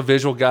 I'm a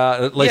visual guy,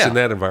 at least Yeah. in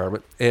that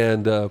environment.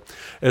 And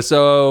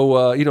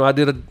so I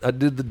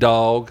did the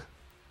dog,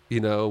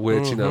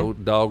 which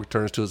dog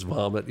returns to his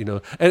vomit.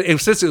 And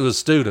since it was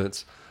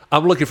students,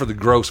 I'm looking for the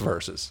gross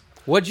verses.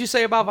 What'd you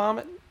say about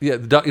vomit? Yeah,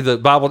 the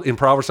Bible in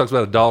Proverbs talks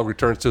about a dog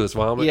returns to its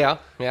vomit. Yeah.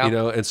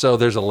 And so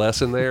there's a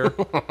lesson there.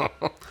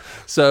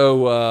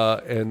 So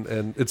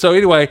and so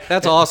anyway,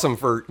 That's awesome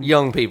for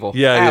young people.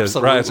 yeah, it is.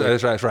 Absolutely.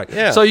 Right, that's right.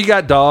 Yeah. So you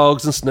got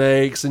dogs and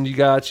snakes, and you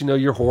got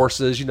your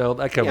horses,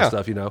 that kind of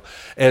stuff,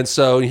 And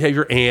so you have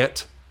your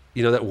ant,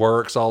 that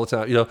works all the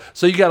time,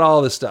 So you got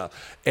all this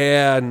stuff,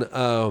 and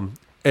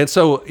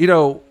so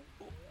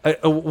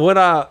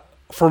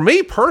for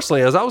me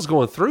personally, as I was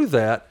going through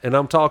that, and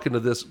I'm talking to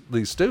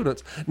these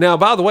students. Now,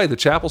 by the way, the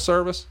chapel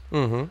service,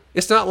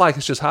 it's not like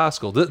it's just high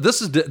school.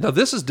 This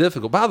is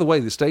difficult. By the way,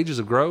 the stages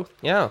of growth.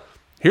 Yeah.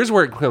 Here's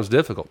where it becomes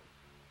difficult.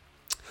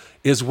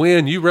 Is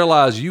when you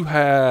realize you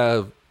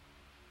have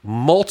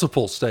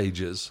multiple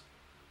stages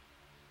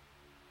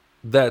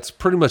that's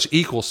pretty much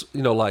equal,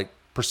 like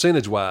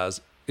percentage-wise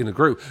in a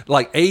group.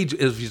 Like age,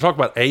 if you talk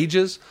about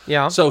ages.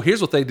 Yeah. So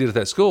here's what they did at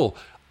that school.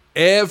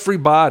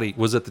 Everybody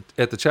was at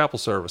the chapel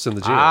service in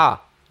the gym.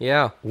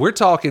 Yeah. We're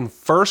talking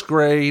first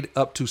grade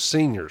up to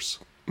seniors.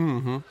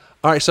 Mm-hmm.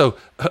 All right, so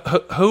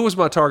who was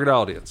my target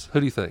audience?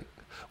 Who do you think?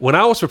 When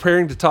I was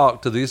preparing to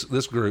talk to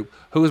this group,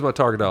 who was my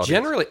target audience?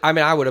 Generally,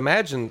 I would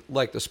imagine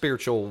like the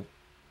spiritual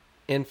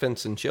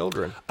infants and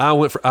children. I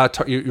went for.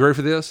 You ready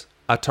for this?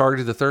 I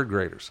targeted the third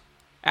graders.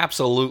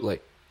 Absolutely.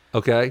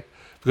 Okay,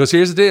 Because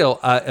here's the deal: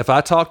 if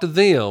I talk to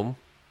them,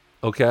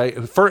 okay,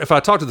 if I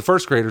talk to the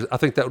first graders, I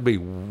think that would be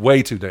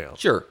way too down.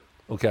 Sure.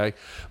 Okay,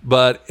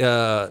 but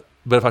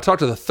if I talk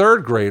to the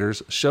third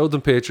graders, show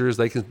them pictures,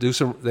 they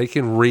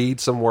can read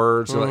some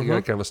words,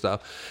 that kind of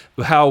stuff.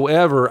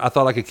 However, I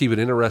thought I could keep it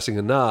interesting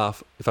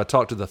enough if I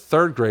talked to the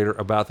third grader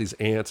about these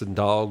ants and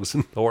dogs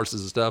and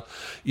horses and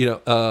stuff,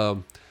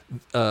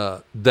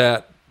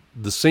 that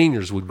the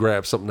seniors would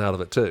grab something out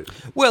of it too.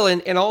 Well,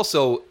 and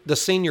also the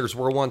seniors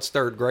were once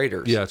third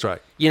graders. Yeah, that's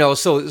right.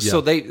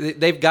 So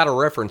they've got a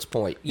reference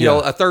point.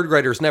 A third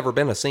grader's never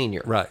been a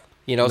senior. Right.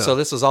 So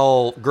this is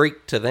all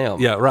Greek to them.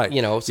 Yeah, right.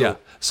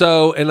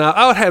 So and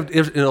I would have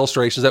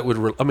illustrations that would.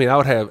 I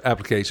would have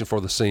application for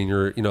the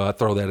senior. I'd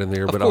throw that in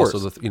there, but course.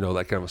 also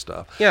that kind of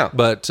stuff. Yeah.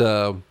 But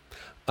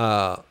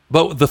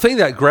the thing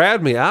that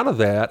grabbed me out of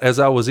that, as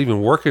I was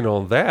even working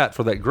on that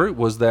for that group,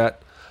 was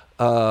that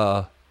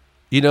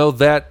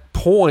that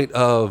point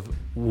of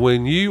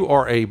when you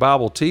are a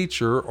Bible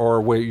teacher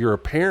or where you're a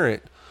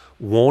parent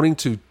wanting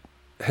to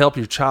help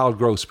your child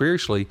grow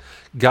spiritually,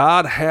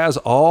 God has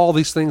all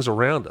these things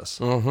around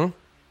us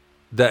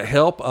that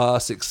help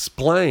us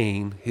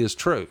explain His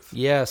truth.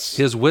 Yes.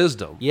 His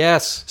wisdom.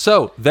 Yes.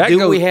 So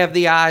we have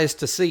the eyes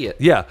to see it?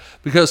 Yeah.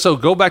 Because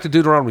go back to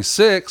Deuteronomy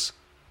 6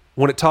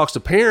 when it talks to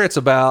parents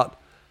about,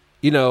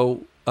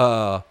 when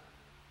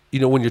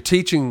you're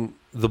teaching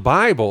the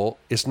Bible,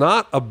 it's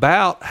not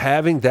about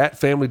having that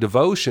family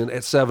devotion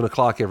at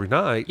 7:00 every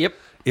night. Yep.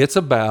 It's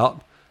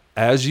about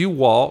as you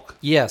walk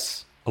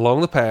along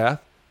the path,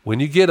 when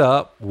you get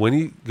up, when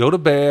you go to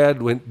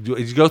bed, when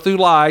you go through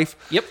life.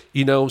 Yep.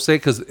 You know what I'm saying?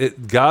 Because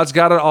God's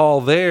got it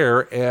all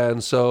there.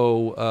 And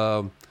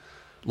so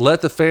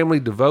let the family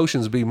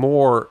devotions be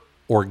more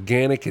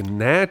organic and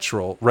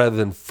natural rather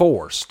than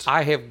forced.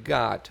 I have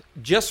got,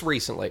 just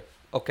recently,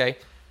 okay,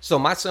 so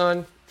my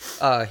son,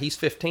 he's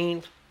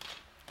 15,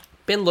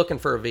 been looking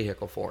for a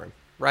vehicle for him,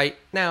 right?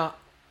 Now,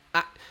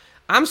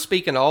 I'm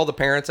speaking to all the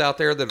parents out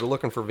there that are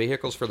looking for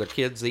vehicles for their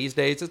kids these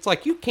days. It's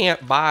like you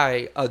can't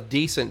buy a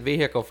decent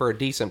vehicle for a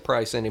decent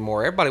price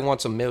anymore. Everybody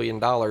wants $1 million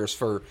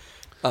for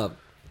a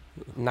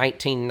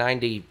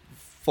 1990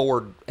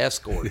 Ford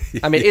Escort.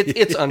 I mean,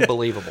 it's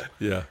unbelievable.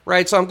 Yeah.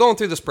 Right? So I'm going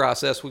through this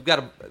process. We've got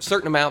a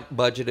certain amount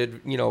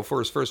budgeted, for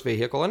his first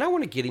vehicle, and I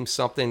want to get him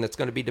something that's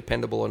going to be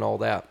dependable and all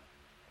that.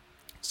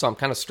 So I'm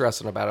kind of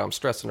stressing about it.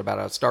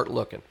 I start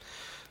looking.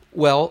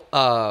 Well,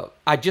 I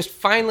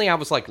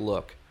was like,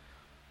 look,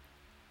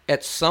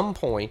 at some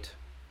point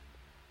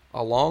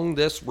along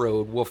this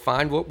road, we'll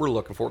find what we're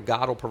looking for.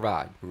 God will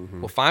provide.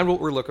 We'll find what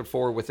we're looking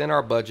for within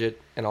our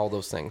budget and all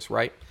those things,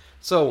 right?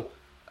 So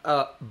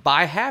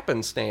by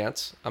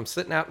happenstance, I'm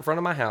sitting out in front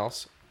of my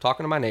house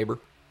talking to my neighbor.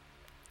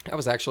 I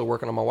was actually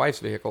working on my wife's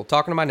vehicle,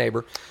 talking to my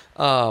neighbor.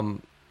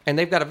 And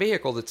they've got a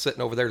vehicle that's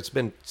sitting over there that's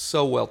been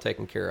so well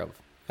taken care of.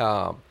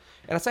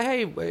 And I say,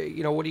 hey,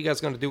 what are you guys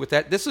going to do with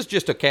that? This is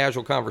just a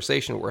casual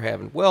conversation that we're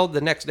having. Well,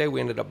 the next day we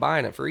ended up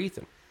buying it for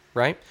Ethan,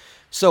 right?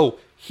 So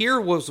here's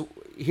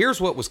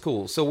what was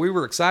cool. So we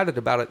were excited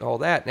about it and all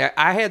that. Now,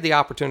 I had the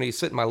opportunity to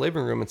sit in my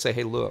living room and say,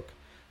 hey, look,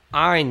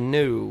 I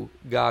knew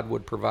God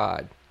would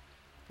provide.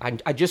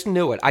 I just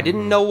knew it. I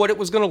didn't know what it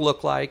was going to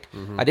look like.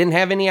 I didn't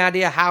have any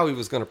idea how He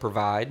was going to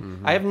provide.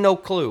 I have no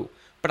clue.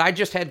 But I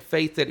just had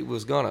faith that He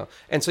was going to.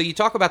 And so you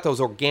talk about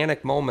those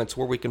organic moments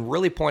where we can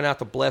really point out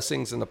the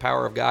blessings and the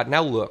power of God.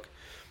 Now, look,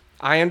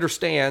 I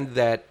understand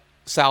that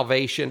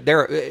salvation,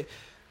 the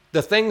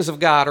things of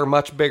God are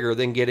much bigger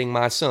than getting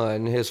my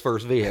son his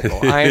first vehicle.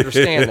 I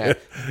understand that.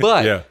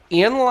 But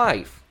in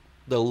life,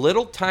 the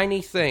little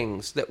tiny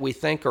things that we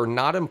think are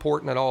not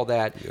important at all,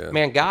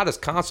 man, God is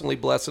constantly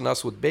blessing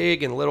us with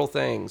big and little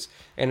things.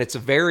 And it's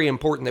very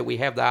important that we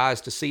have the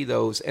eyes to see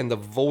those and the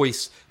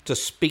voice to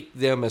speak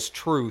them as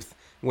truth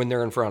when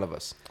they're in front of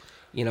us.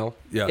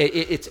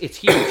 It's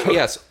huge.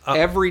 Yes,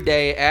 every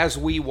day as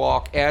we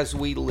walk, as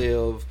we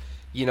live,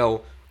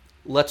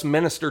 let's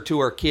minister to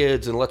our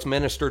kids and let's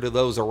minister to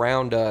those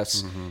around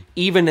us,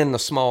 even in the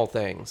small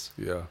things.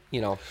 Yeah.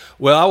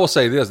 Well, I will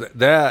say this,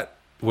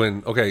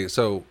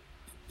 so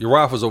your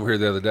wife was over here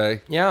the other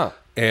day. Yeah.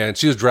 And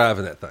she was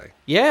driving that thing.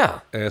 Yeah.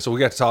 And so we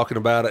got to talking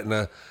about it,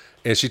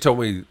 and she told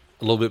me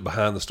a little bit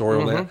behind the story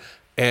on that.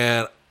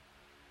 And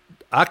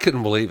I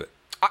couldn't believe it.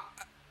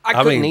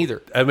 I couldn't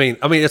either. I mean,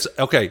 it's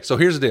okay. So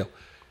here's the deal.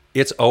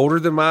 It's older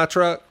than my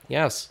truck.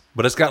 Yes.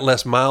 But it's got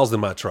less miles than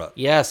my truck.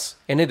 Yes.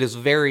 And it is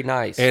very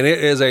nice. And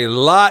it is a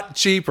lot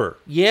cheaper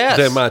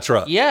than my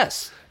truck.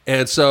 Yes.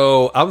 And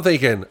so I'm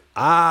thinking,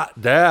 I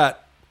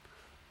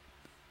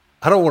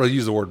don't want to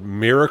use the word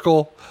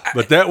miracle,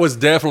 but that was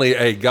definitely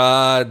a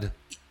God.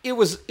 It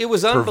was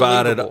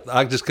provided. unbelievable.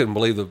 I just couldn't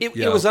believe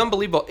it was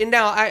unbelievable. And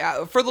now,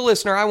 I for the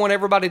listener, I want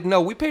everybody to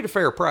know we paid a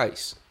fair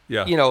price.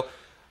 Yeah.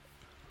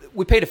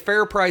 We paid a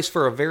fair price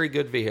for a very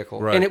good vehicle.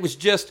 Right. And it was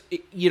just,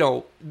 it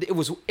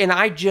was, and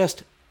I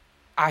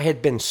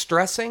had been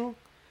stressing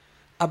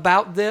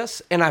about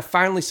this, and I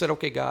finally said,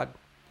 okay, God,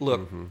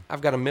 look,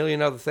 I've got a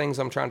million other things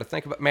I'm trying to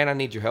think about. Man, I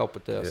need your help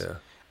with this. Yeah.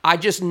 I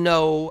just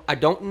know, I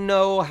don't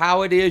know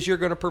how it is you're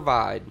going to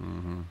provide.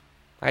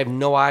 I have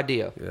no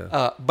idea.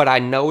 Yeah. But I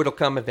know it'll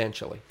come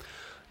eventually.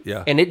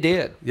 Yeah. And it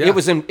did. Yeah. It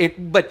was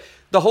but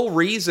the whole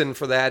reason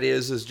for that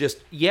is just,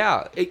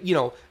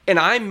 and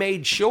I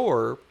made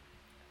sure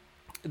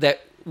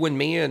that when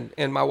me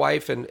and my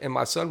wife and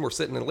my son were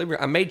sitting in the living room,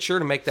 I made sure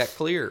to make that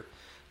clear.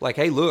 Like,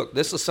 hey, look,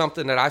 this is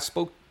something that I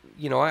spoke,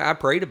 I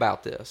prayed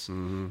about this,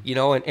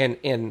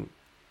 and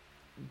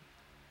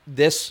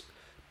this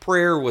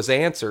prayer was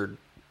answered.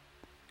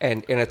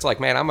 And it's like,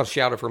 man, I'm going to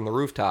shout it from the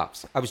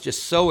rooftops. I was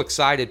just so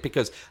excited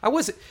because I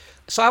was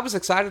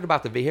excited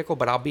about the vehicle,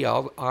 but I'll be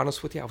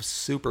honest with you, I was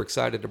super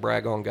excited to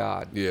brag on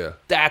God. Yeah.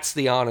 That's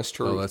the honest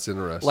truth. Oh, that's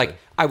interesting. Like,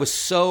 I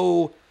was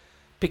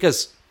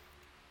because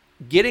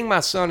getting my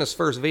son his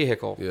first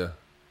vehicle, Yeah.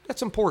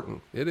 that's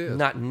important. It is.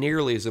 Not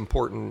nearly as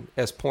important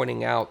as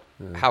pointing out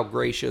how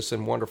gracious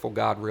and wonderful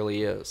God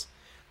really is.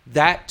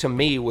 That, to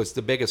me, was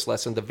the biggest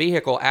lesson. The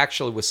vehicle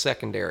actually was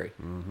secondary.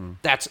 Mm-hmm.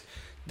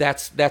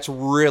 That's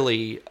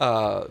really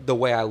the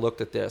way I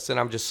looked at this, and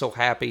I'm just so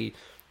happy.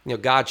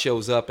 God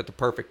shows up at the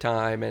perfect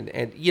time, and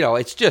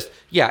it's just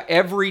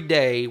every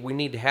day we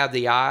need to have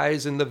the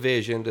eyes and the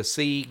vision to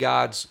see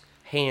God's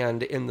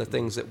hand in the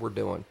things that we're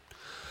doing.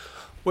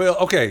 Well,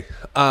 okay.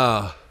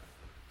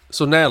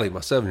 So Natalie, my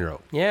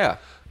 7-year-old. Yeah.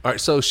 All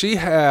right. So she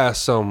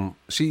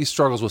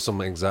struggles with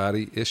some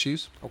anxiety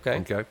issues.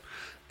 Okay.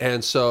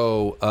 And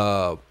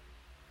so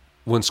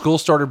when school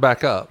started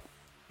back up,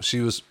 she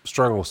was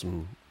struggling with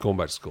some going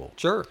back to school.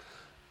 Sure.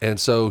 And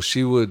so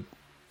the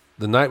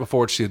night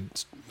before, she'd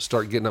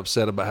start getting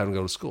upset about having to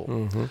go to school.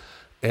 Mm-hmm.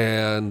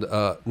 And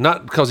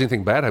not because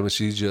anything bad happened,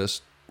 she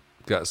just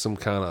got some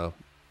kind of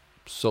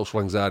social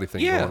anxiety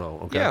thing going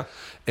on. Okay. Yeah.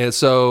 And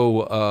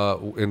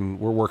so, and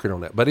we're working on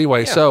that. But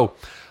anyway, so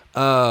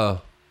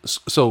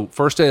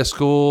first day of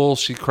school,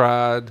 she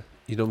cried,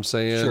 you know what I'm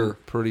saying? Sure.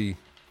 Pretty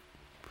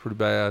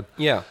bad.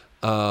 Yeah.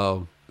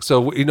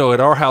 So, at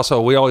our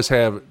household, we always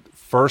have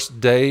first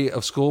day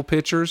of school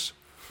pictures,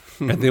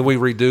 and then we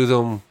redo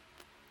them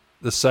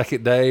the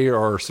second day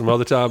or some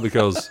other time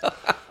because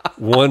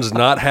one's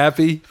not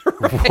happy,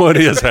 one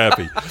is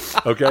happy.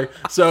 Okay,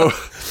 so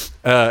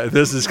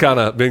this has kind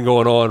of been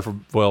going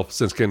on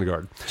since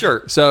kindergarten.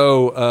 Sure.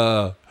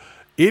 So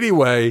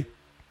anyway,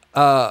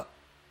 so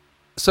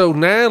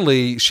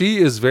Natalie, she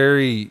is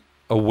very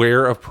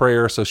aware of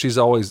prayer, so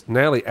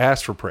Natalie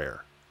asks for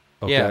prayer.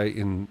 Okay,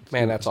 Yeah. And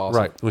Man, that's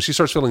awesome. Right. When she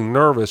starts feeling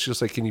nervous, she'll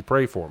say, "Can you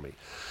pray for me?"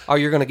 Oh,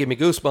 you're going to give me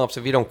goosebumps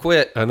if you don't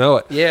quit. I know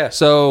it. Yeah.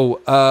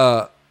 So,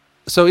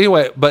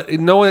 anyway, but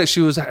knowing that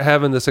she was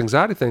having this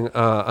anxiety thing,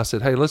 I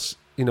said, "Hey, let's,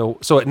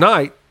 So at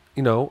night,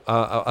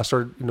 I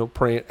started,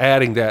 praying,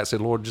 adding that. Said,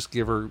 Lord, just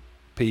give her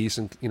peace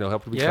and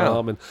help her be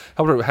calm and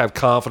help her have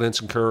confidence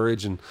and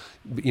courage and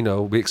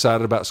be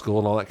excited about school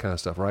and all that kind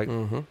of stuff, right?"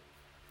 Mm-hmm.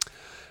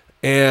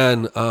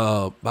 And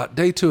about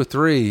day 2 or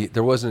 3,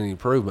 there wasn't any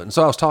improvement. And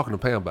so I was talking to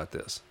Pam about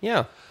this.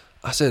 Yeah.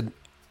 I said,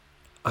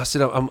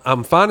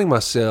 I'm finding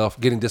myself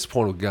getting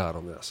disappointed with God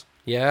on this.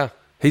 Yeah.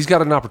 He's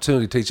got an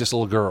opportunity to teach this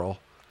little girl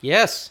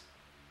Yes.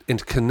 and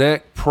to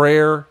connect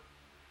prayer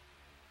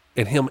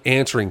and him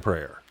answering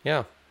prayer.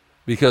 Yeah.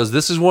 Because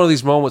this is one of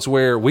these moments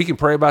where we can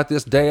pray about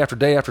this day after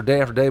day after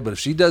day after day, but if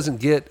she doesn't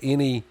get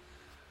any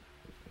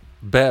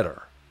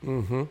better,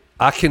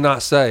 I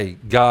cannot say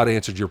God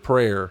answered your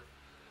prayer,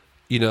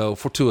 to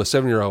a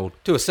 7-year-old.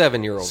 To a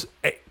 7-year-old.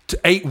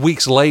 8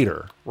 weeks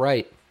later.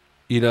 Right.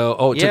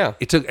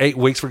 It took 8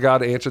 weeks for God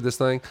to answer this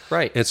thing.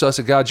 Right. And so I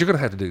said, God, you're going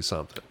to have to do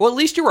something. Well, at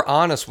least you were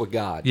honest with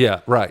God.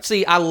 Yeah, right.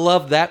 See, I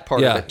love that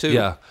part of it too.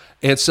 Yeah.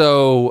 And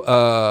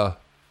so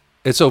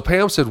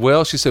Pam said,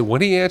 well, she said,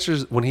 when he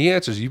answers,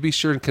 you be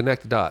sure to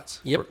connect the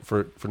dots. Yep.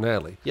 For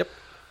Natalie. Yep.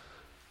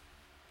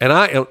 And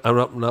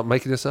I'm not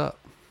making this up.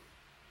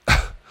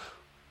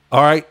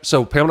 All right.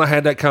 So Pam and I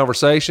had that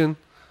conversation.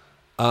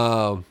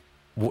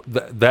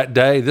 That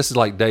day, this is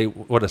like day 2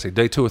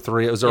 or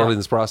 3. It was early in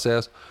this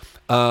process.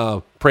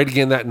 Prayed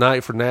again that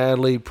night for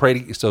Natalie.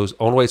 So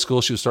on the way to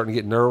school, she was starting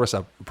to get nervous.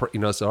 I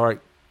said, all right,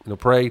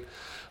 prayed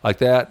like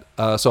that.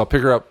 So I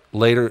picked her up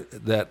later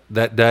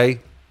that day,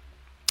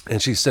 and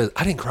she said,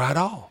 I didn't cry at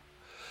all,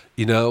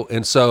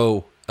 And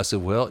so I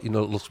said, well, it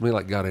looks to me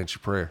like God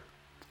answered prayer,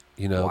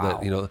 Wow.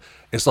 that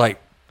it's like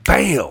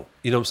bam,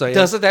 you know what I'm saying?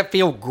 Doesn't that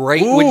feel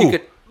great when you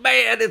could?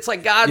 Man, it's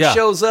like God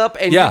shows up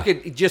and you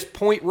could just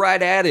point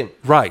right at him.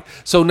 Right.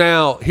 So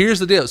now here's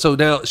the deal. So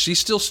now she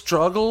still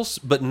struggles,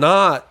 but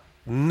not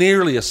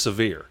nearly as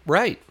severe.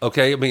 Right.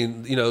 Okay. I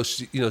mean,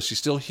 she's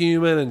still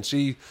human, and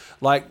she,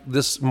 like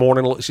this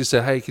morning, she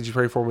said, "Hey, could you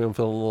pray for me? I'm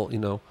feeling a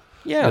little,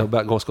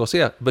 about going to school." So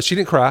yeah, but she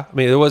didn't cry. I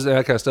mean, there wasn't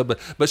that kind of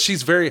stuff. But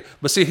she's very.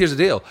 But see, here's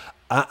the deal.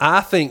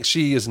 I think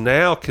she is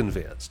now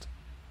convinced.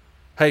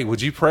 Hey,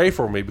 would you pray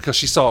for me? Because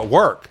she saw it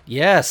work.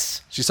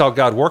 Yes. She saw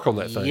God work on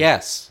that thing.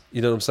 Yes.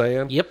 You know what I'm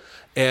saying? Yep.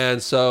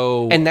 And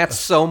so... And that's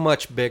so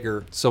much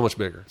bigger. So much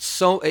bigger.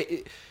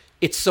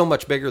 It's so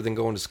much bigger than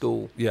going to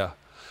school. Yeah.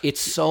 It's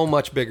so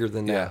much bigger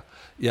than that.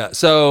 Yeah.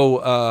 So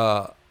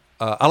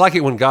I like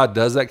it when God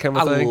does that kind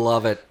of thing. I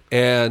love it.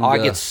 And I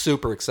get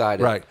super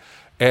excited. Right.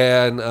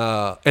 And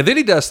then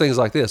he does things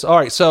like this. All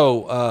right.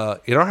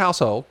 So in our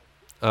household,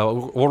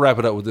 we'll wrap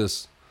it up with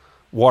this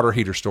water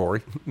heater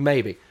story.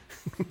 Maybe.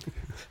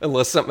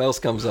 Unless something else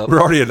comes up.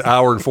 We're already an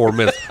hour and 4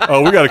 minutes.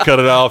 Oh, we got to cut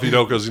it off,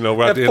 because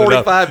we're at the end of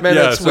 45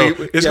 minutes. Yeah,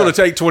 so it's going to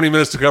take 20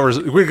 minutes to cover.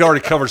 We've already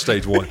covered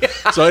stage 1.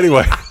 So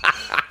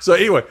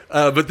anyway,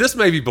 but this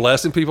may be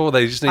blessing people.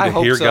 They just need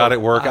to hear God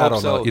at work. I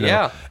don't know.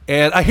 Yeah.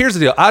 And here's the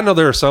deal. I know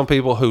there are some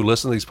people who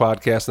listen to these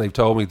podcasts, and they've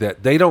told me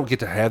that they don't get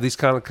to have these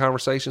kind of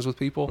conversations with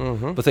people,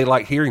 but they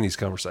like hearing these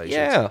conversations.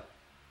 Yeah.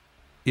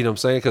 You know what I'm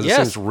saying? Because Yes.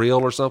 it seems real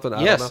or something.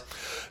 I Yes. don't know.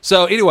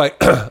 So anyway,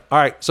 all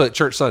right. So at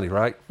church Sunday,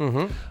 right?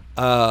 Mm-hmm.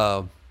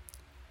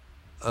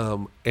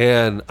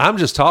 And I'm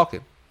just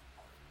talking,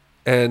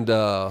 and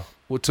to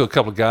a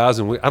couple of guys,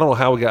 and I don't know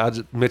how I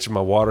just mentioned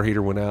my water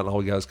heater went out, and all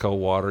we got is cold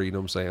water. You know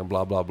what I'm saying?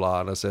 Blah blah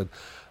blah. And I said,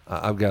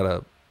 I've got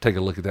to take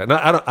a look at that.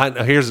 Now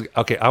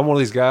I'm one of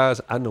these guys.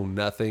 I know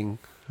nothing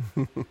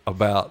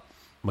about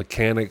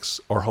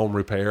mechanics or home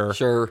repair.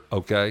 Sure.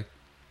 Okay.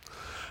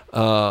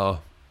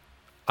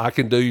 I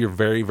can do your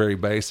very, very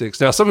basics.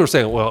 Now, some people are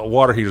saying, well,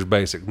 water heater's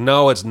basic.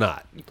 No, it's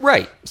not.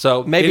 Right.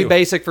 So maybe anyway.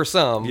 basic for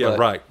some. Yeah, but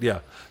right. Yeah.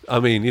 I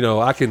mean,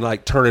 I can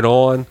turn it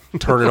on,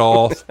 turn it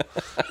off.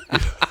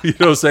 You know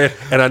what I'm saying?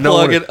 And I know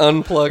plug it,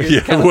 unplug it. Yeah,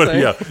 kind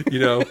of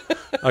thing. yeah.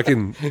 I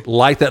can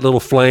light that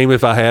little flame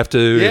if I have to,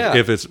 Yeah.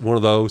 if it's one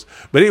of those.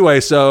 But anyway,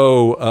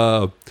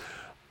 so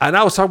and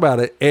I was talking about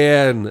it,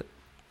 and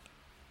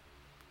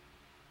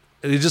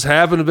it just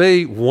happened to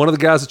be one of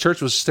the guys at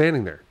church was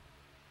standing there,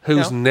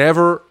 who's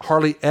never,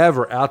 hardly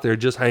ever out there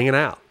just hanging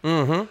out.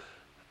 Mm-hmm.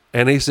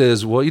 And he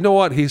says, well, you know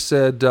what? He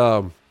said,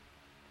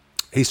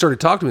 he started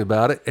talking to me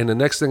about it. And the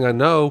next thing I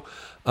know,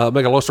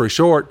 make a long story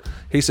short,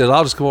 he said,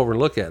 I'll just come over and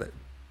look at it.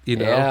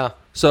 Yeah.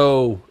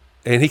 So,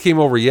 and he came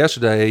over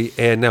yesterday.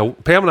 And now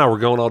Pam and I were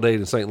going all day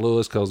in St.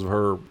 Louis because of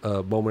her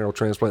bone marrow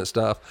transplant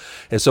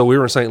stuff. And so we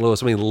were in St.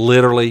 Louis,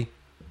 literally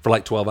for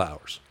like 12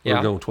 hours. We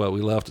were going 12.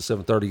 We left at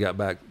 7:30, got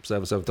back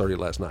 7:30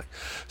 last night.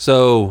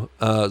 So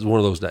it was one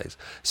of those days.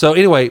 So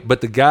anyway,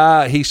 but the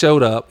guy, he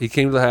showed up. He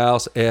came to the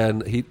house,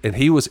 and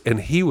he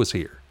was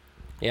here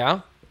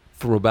Yeah.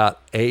 from about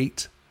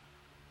 8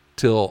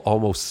 till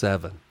almost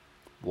 7.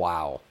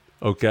 Wow.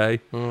 Okay,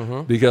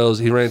 because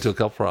he ran into a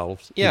couple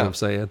problems. You know Yeah. what I'm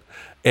saying.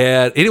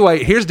 And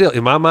anyway, here's the deal.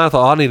 In my mind, I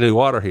thought I need a new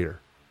water heater.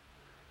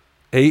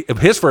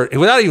 His first,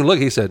 without even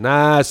looking, he said,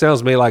 "Nah, it sounds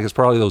to me like it's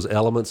probably those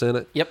elements in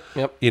it." Yep.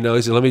 He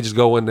said, "Let me just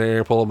go in there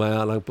and pull them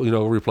out,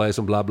 and replace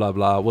them." Blah blah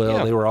blah. Well,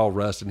 Yeah. they were all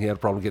rusted, and he had a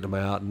problem getting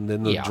them out, and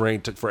then the Yeah. drain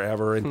took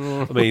forever.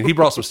 And he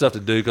brought some stuff to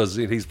do because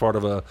he's part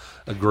of a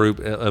group.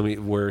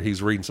 Where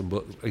he's reading some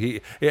books. He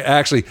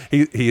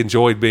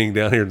enjoyed being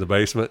down here in the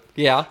basement.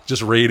 Yeah.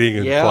 Just reading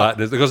and Yeah.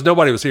 quietness because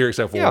nobody was here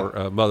except for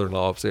Yeah.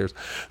 mother-in-law upstairs.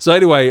 So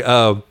anyway,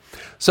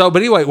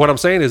 what I'm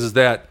saying is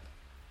that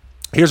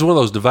here's one of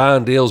those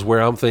divine deals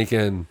where I'm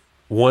thinking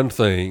one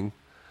thing,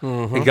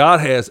 and God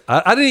has.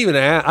 I didn't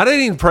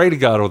even pray to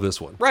God on this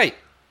one. Right.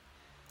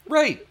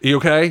 You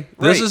okay?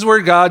 This Right. is where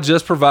God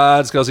just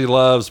provides because He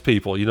loves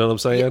people. You know what I'm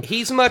saying?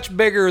 He's much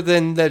bigger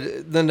than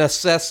the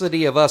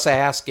necessity of us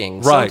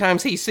asking. Right.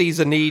 Sometimes he sees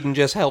a need and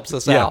just helps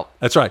us Yeah, out.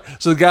 that's right.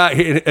 So the guy,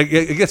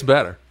 it gets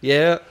better.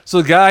 Yeah.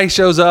 So the guy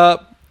shows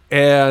up,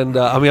 and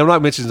I'm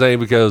not mentioning his name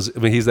because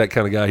he's that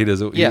kind of guy. He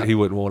doesn't. Yeah. He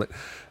wouldn't want it.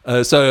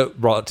 So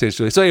it brought attention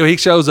to it. So anyway, he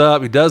shows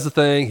up, he does the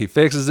thing, he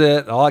fixes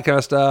it, all that kind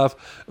of stuff.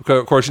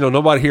 Of course,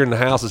 nobody here in the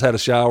house has had a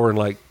shower in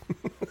like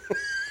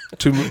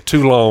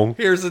too long,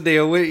 Here's the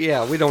deal.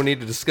 We don't need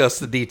to discuss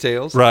the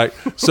details. right?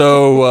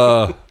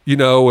 So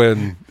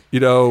anyway,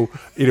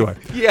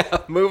 Yeah.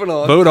 Moving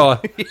on. moving on.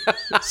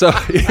 So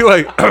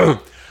anyway,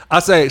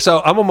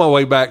 so I'm on my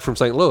way back from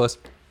St. Louis.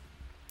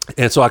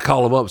 And so I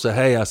call him up and say,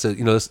 hey, I said,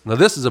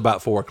 this is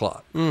about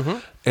 4:00. Mm-hmm.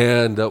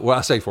 And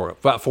I say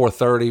about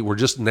 4:30. We're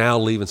just now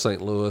leaving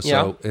St. Louis.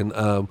 Yeah.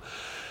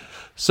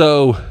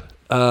 So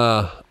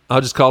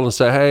I'll just call and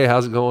say, hey,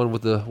 how's it going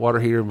with the water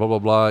heater and blah, blah,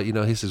 blah.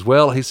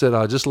 He says,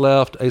 I just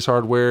left Ace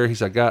Hardware. He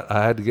said,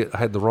 I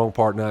had the wrong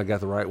part. Now I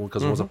got the right one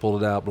because once I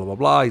pulled it out, blah, blah,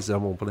 blah. He said,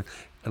 I'm going to put it.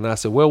 And I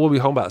said, well, we'll be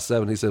home about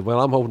 7. He said,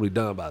 well, I'm hoping to be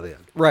done by then.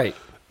 Right.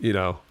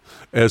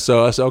 And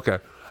so I said, okay.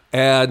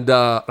 And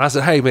I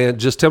said, hey, man,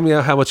 just tell me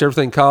how much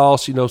everything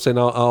costs. Saying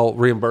I'll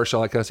reimburse you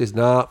all that kind of stuff.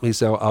 He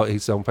said, nah. He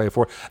said, I'm paying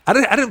for it. I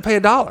didn't pay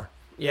 $1.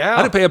 Yeah.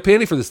 I didn't pay a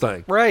penny for this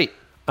thing. Right.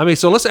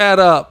 So let's add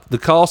up the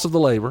cost of the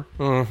labor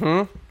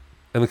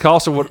and the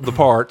cost of the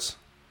parts.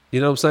 You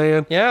know what I'm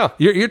saying? Yeah.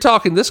 You're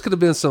talking, this could have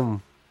been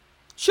some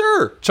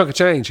Sure. chunk of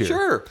change here.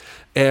 Sure.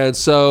 And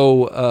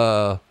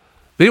so,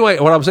 but anyway,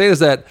 what I'm saying is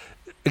that,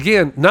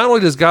 again, not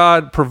only does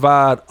God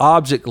provide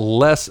object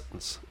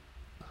lessons,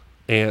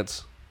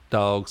 ants,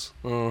 dogs,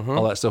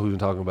 all that stuff we've been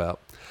talking about,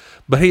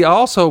 but He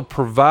also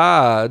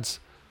provides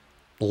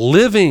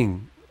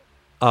living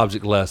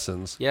object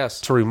lessons. Yes.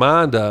 To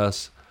remind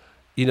us,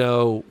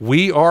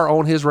 we are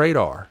on His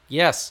radar.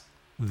 Yes.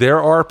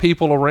 There are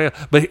people around.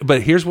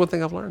 But here's one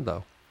thing I've learned,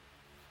 though.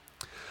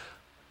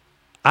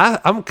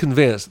 I'm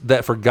convinced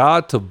that for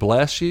God to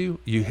bless you,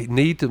 you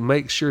need to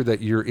make sure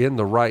that you're in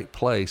the right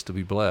place to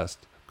be blessed.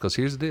 Because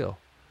here's the deal.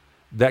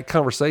 That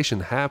conversation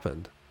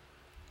happened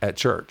at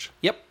church.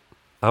 Yep.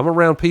 I'm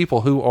around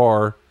people who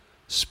are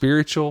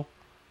spiritual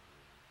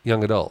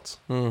young adults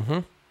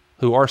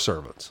who are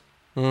servants.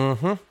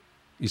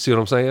 You see what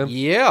I'm saying?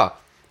 Yeah.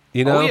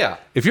 You know, Oh, yeah.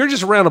 if you're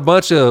just around a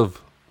bunch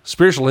of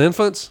spiritual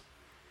infants,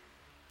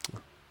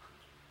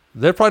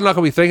 they're probably not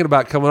going to be thinking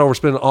about coming over,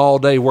 spending all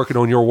day working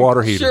on your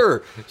water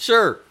heater.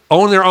 Sure.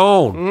 On their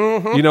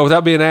own, you know,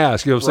 without being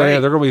asked. You know what I'm saying? Right.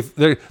 They're going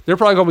to be they're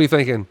probably going to be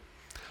thinking,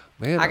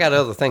 man, I got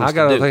other things I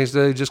got to other do. things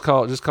to do. Just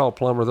call a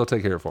plumber. They'll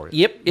take care of it for you.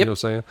 Yep. You know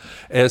what I'm saying?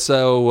 And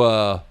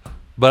so,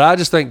 but I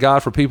just thank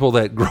God for people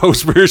that grow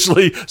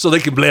spiritually so they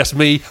can bless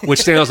me,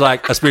 which sounds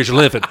like a spiritual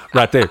infant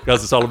right there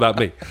because it's all about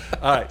me.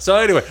 All right. So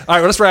anyway,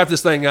 well, let's wrap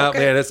this thing up,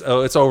 man. It's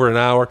over an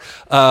hour.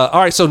 All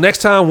right. So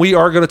next time we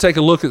are going to take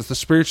a look at the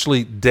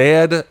spiritually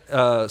dead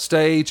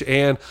stage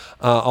and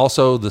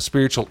also the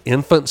spiritual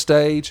infant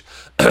stage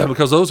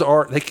because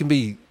they can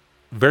be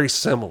very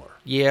similar.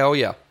 Yeah, oh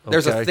yeah.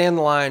 There's a Okay. thin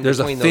line There's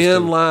between a those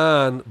thin two.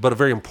 line, but a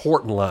very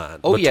important line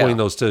Oh, between yeah.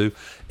 those two,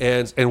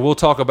 and we'll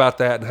talk about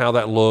that and how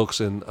that looks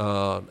and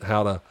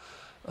how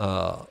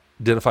to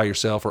identify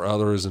yourself or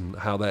others and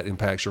how that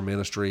impacts your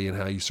ministry and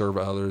how you serve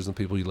others and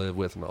people you live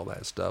with and all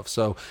that stuff.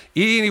 So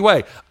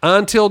anyway,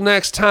 until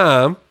next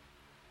time,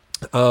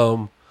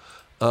 think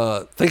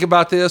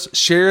about this,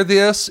 share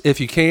this if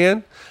you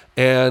can.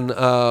 And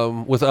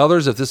with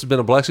others, if this has been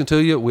a blessing to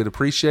you, we'd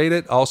appreciate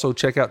it. Also,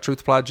 check out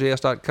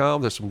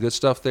truthappliedjs.com. There's some good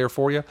stuff there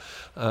for you.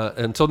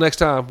 Until next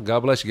time,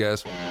 God bless you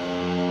guys.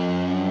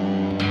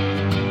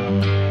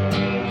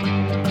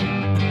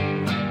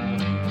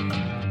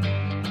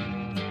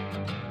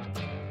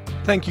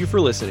 Thank you for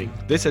listening.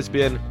 This has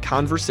been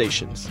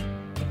Conversations.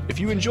 If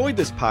you enjoyed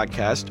this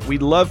podcast,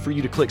 we'd love for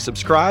you to click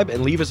subscribe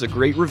and leave us a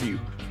great review.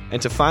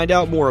 And to find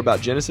out more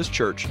about Genesis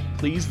Church,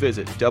 please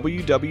visit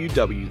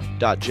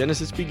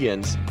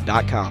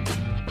www.genesisbegins.com.